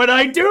make when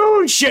I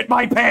do shit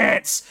my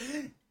pants.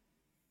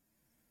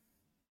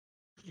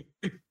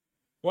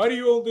 Why do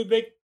you only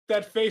make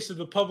that face in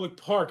the public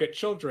park at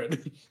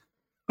children?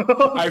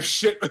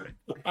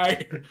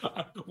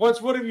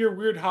 What's one of your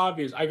weird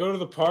hobbies? I go to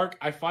the park,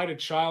 I find a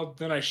child,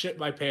 then I shit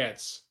my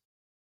pants.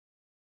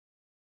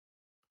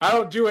 I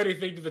don't do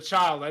anything to the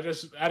child. I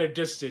just, at a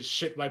distance,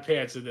 shit my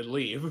pants and then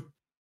leave.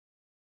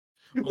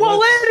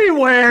 Well,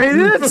 anyway,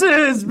 this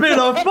has been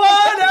a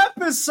fun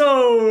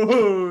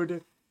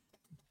episode.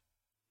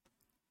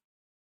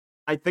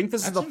 I think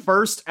this is the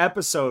first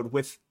episode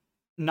with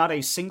not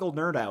a single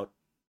nerd out.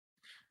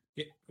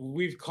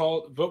 We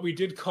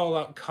did call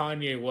out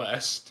Kanye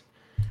West.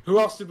 Who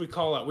else did we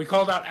call out? We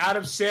called out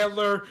Adam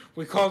Sandler.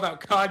 We called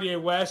out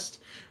Kanye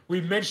West. We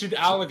mentioned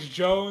Alex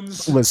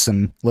Jones.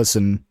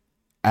 Listen,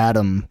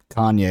 Adam,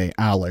 Kanye,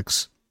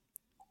 Alex,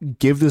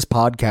 give this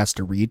podcast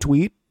a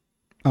retweet,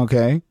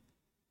 okay?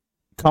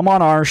 Come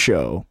on our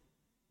show,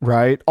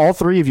 right? All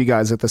three of you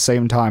guys at the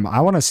same time.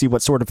 I want to see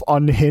what sort of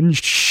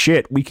unhinged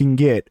shit we can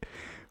get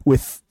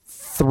with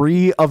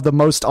three of the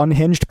most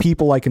unhinged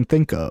people I can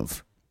think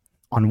of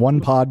on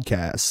one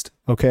podcast,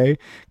 okay?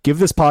 Give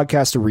this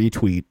podcast a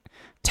retweet.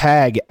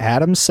 Tag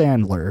Adam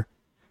Sandler,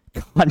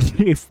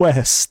 Kanye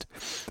West,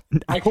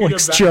 and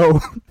Alex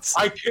Jones.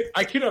 I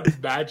can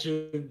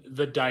imagine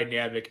the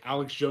dynamic.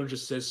 Alex Jones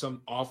just says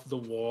some off the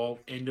wall,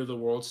 end of the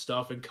world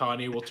stuff, and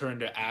Kanye will turn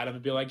to Adam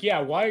and be like, "Yeah,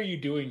 why are you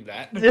doing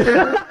that?"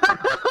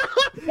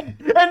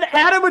 And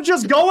Adam would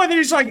just go with it.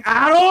 He's like,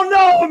 "I don't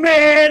know,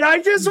 man.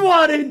 I just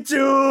wanted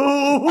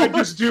to. I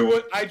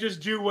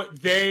just do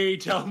what they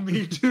tell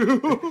me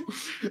to."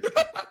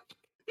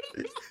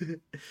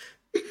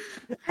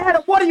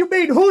 Adam, what do you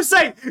mean? Who's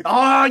saying?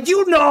 Oh,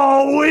 you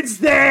know, it's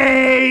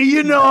they,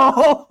 you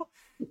know.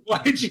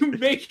 Why'd you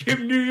make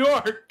him New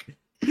York?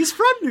 He's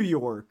from New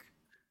York.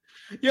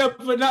 Yeah,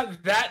 but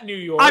not that New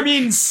York. I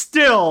mean,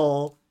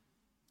 still.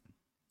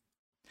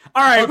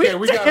 All right, okay,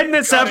 we gotta end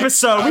this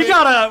episode. We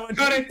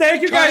gotta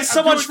thank you guys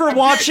so much for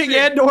watching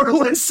and or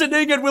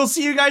listening, and we'll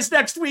see you guys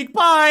next week.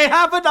 Bye.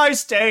 Have a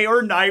nice day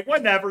or night,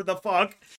 whenever the fuck.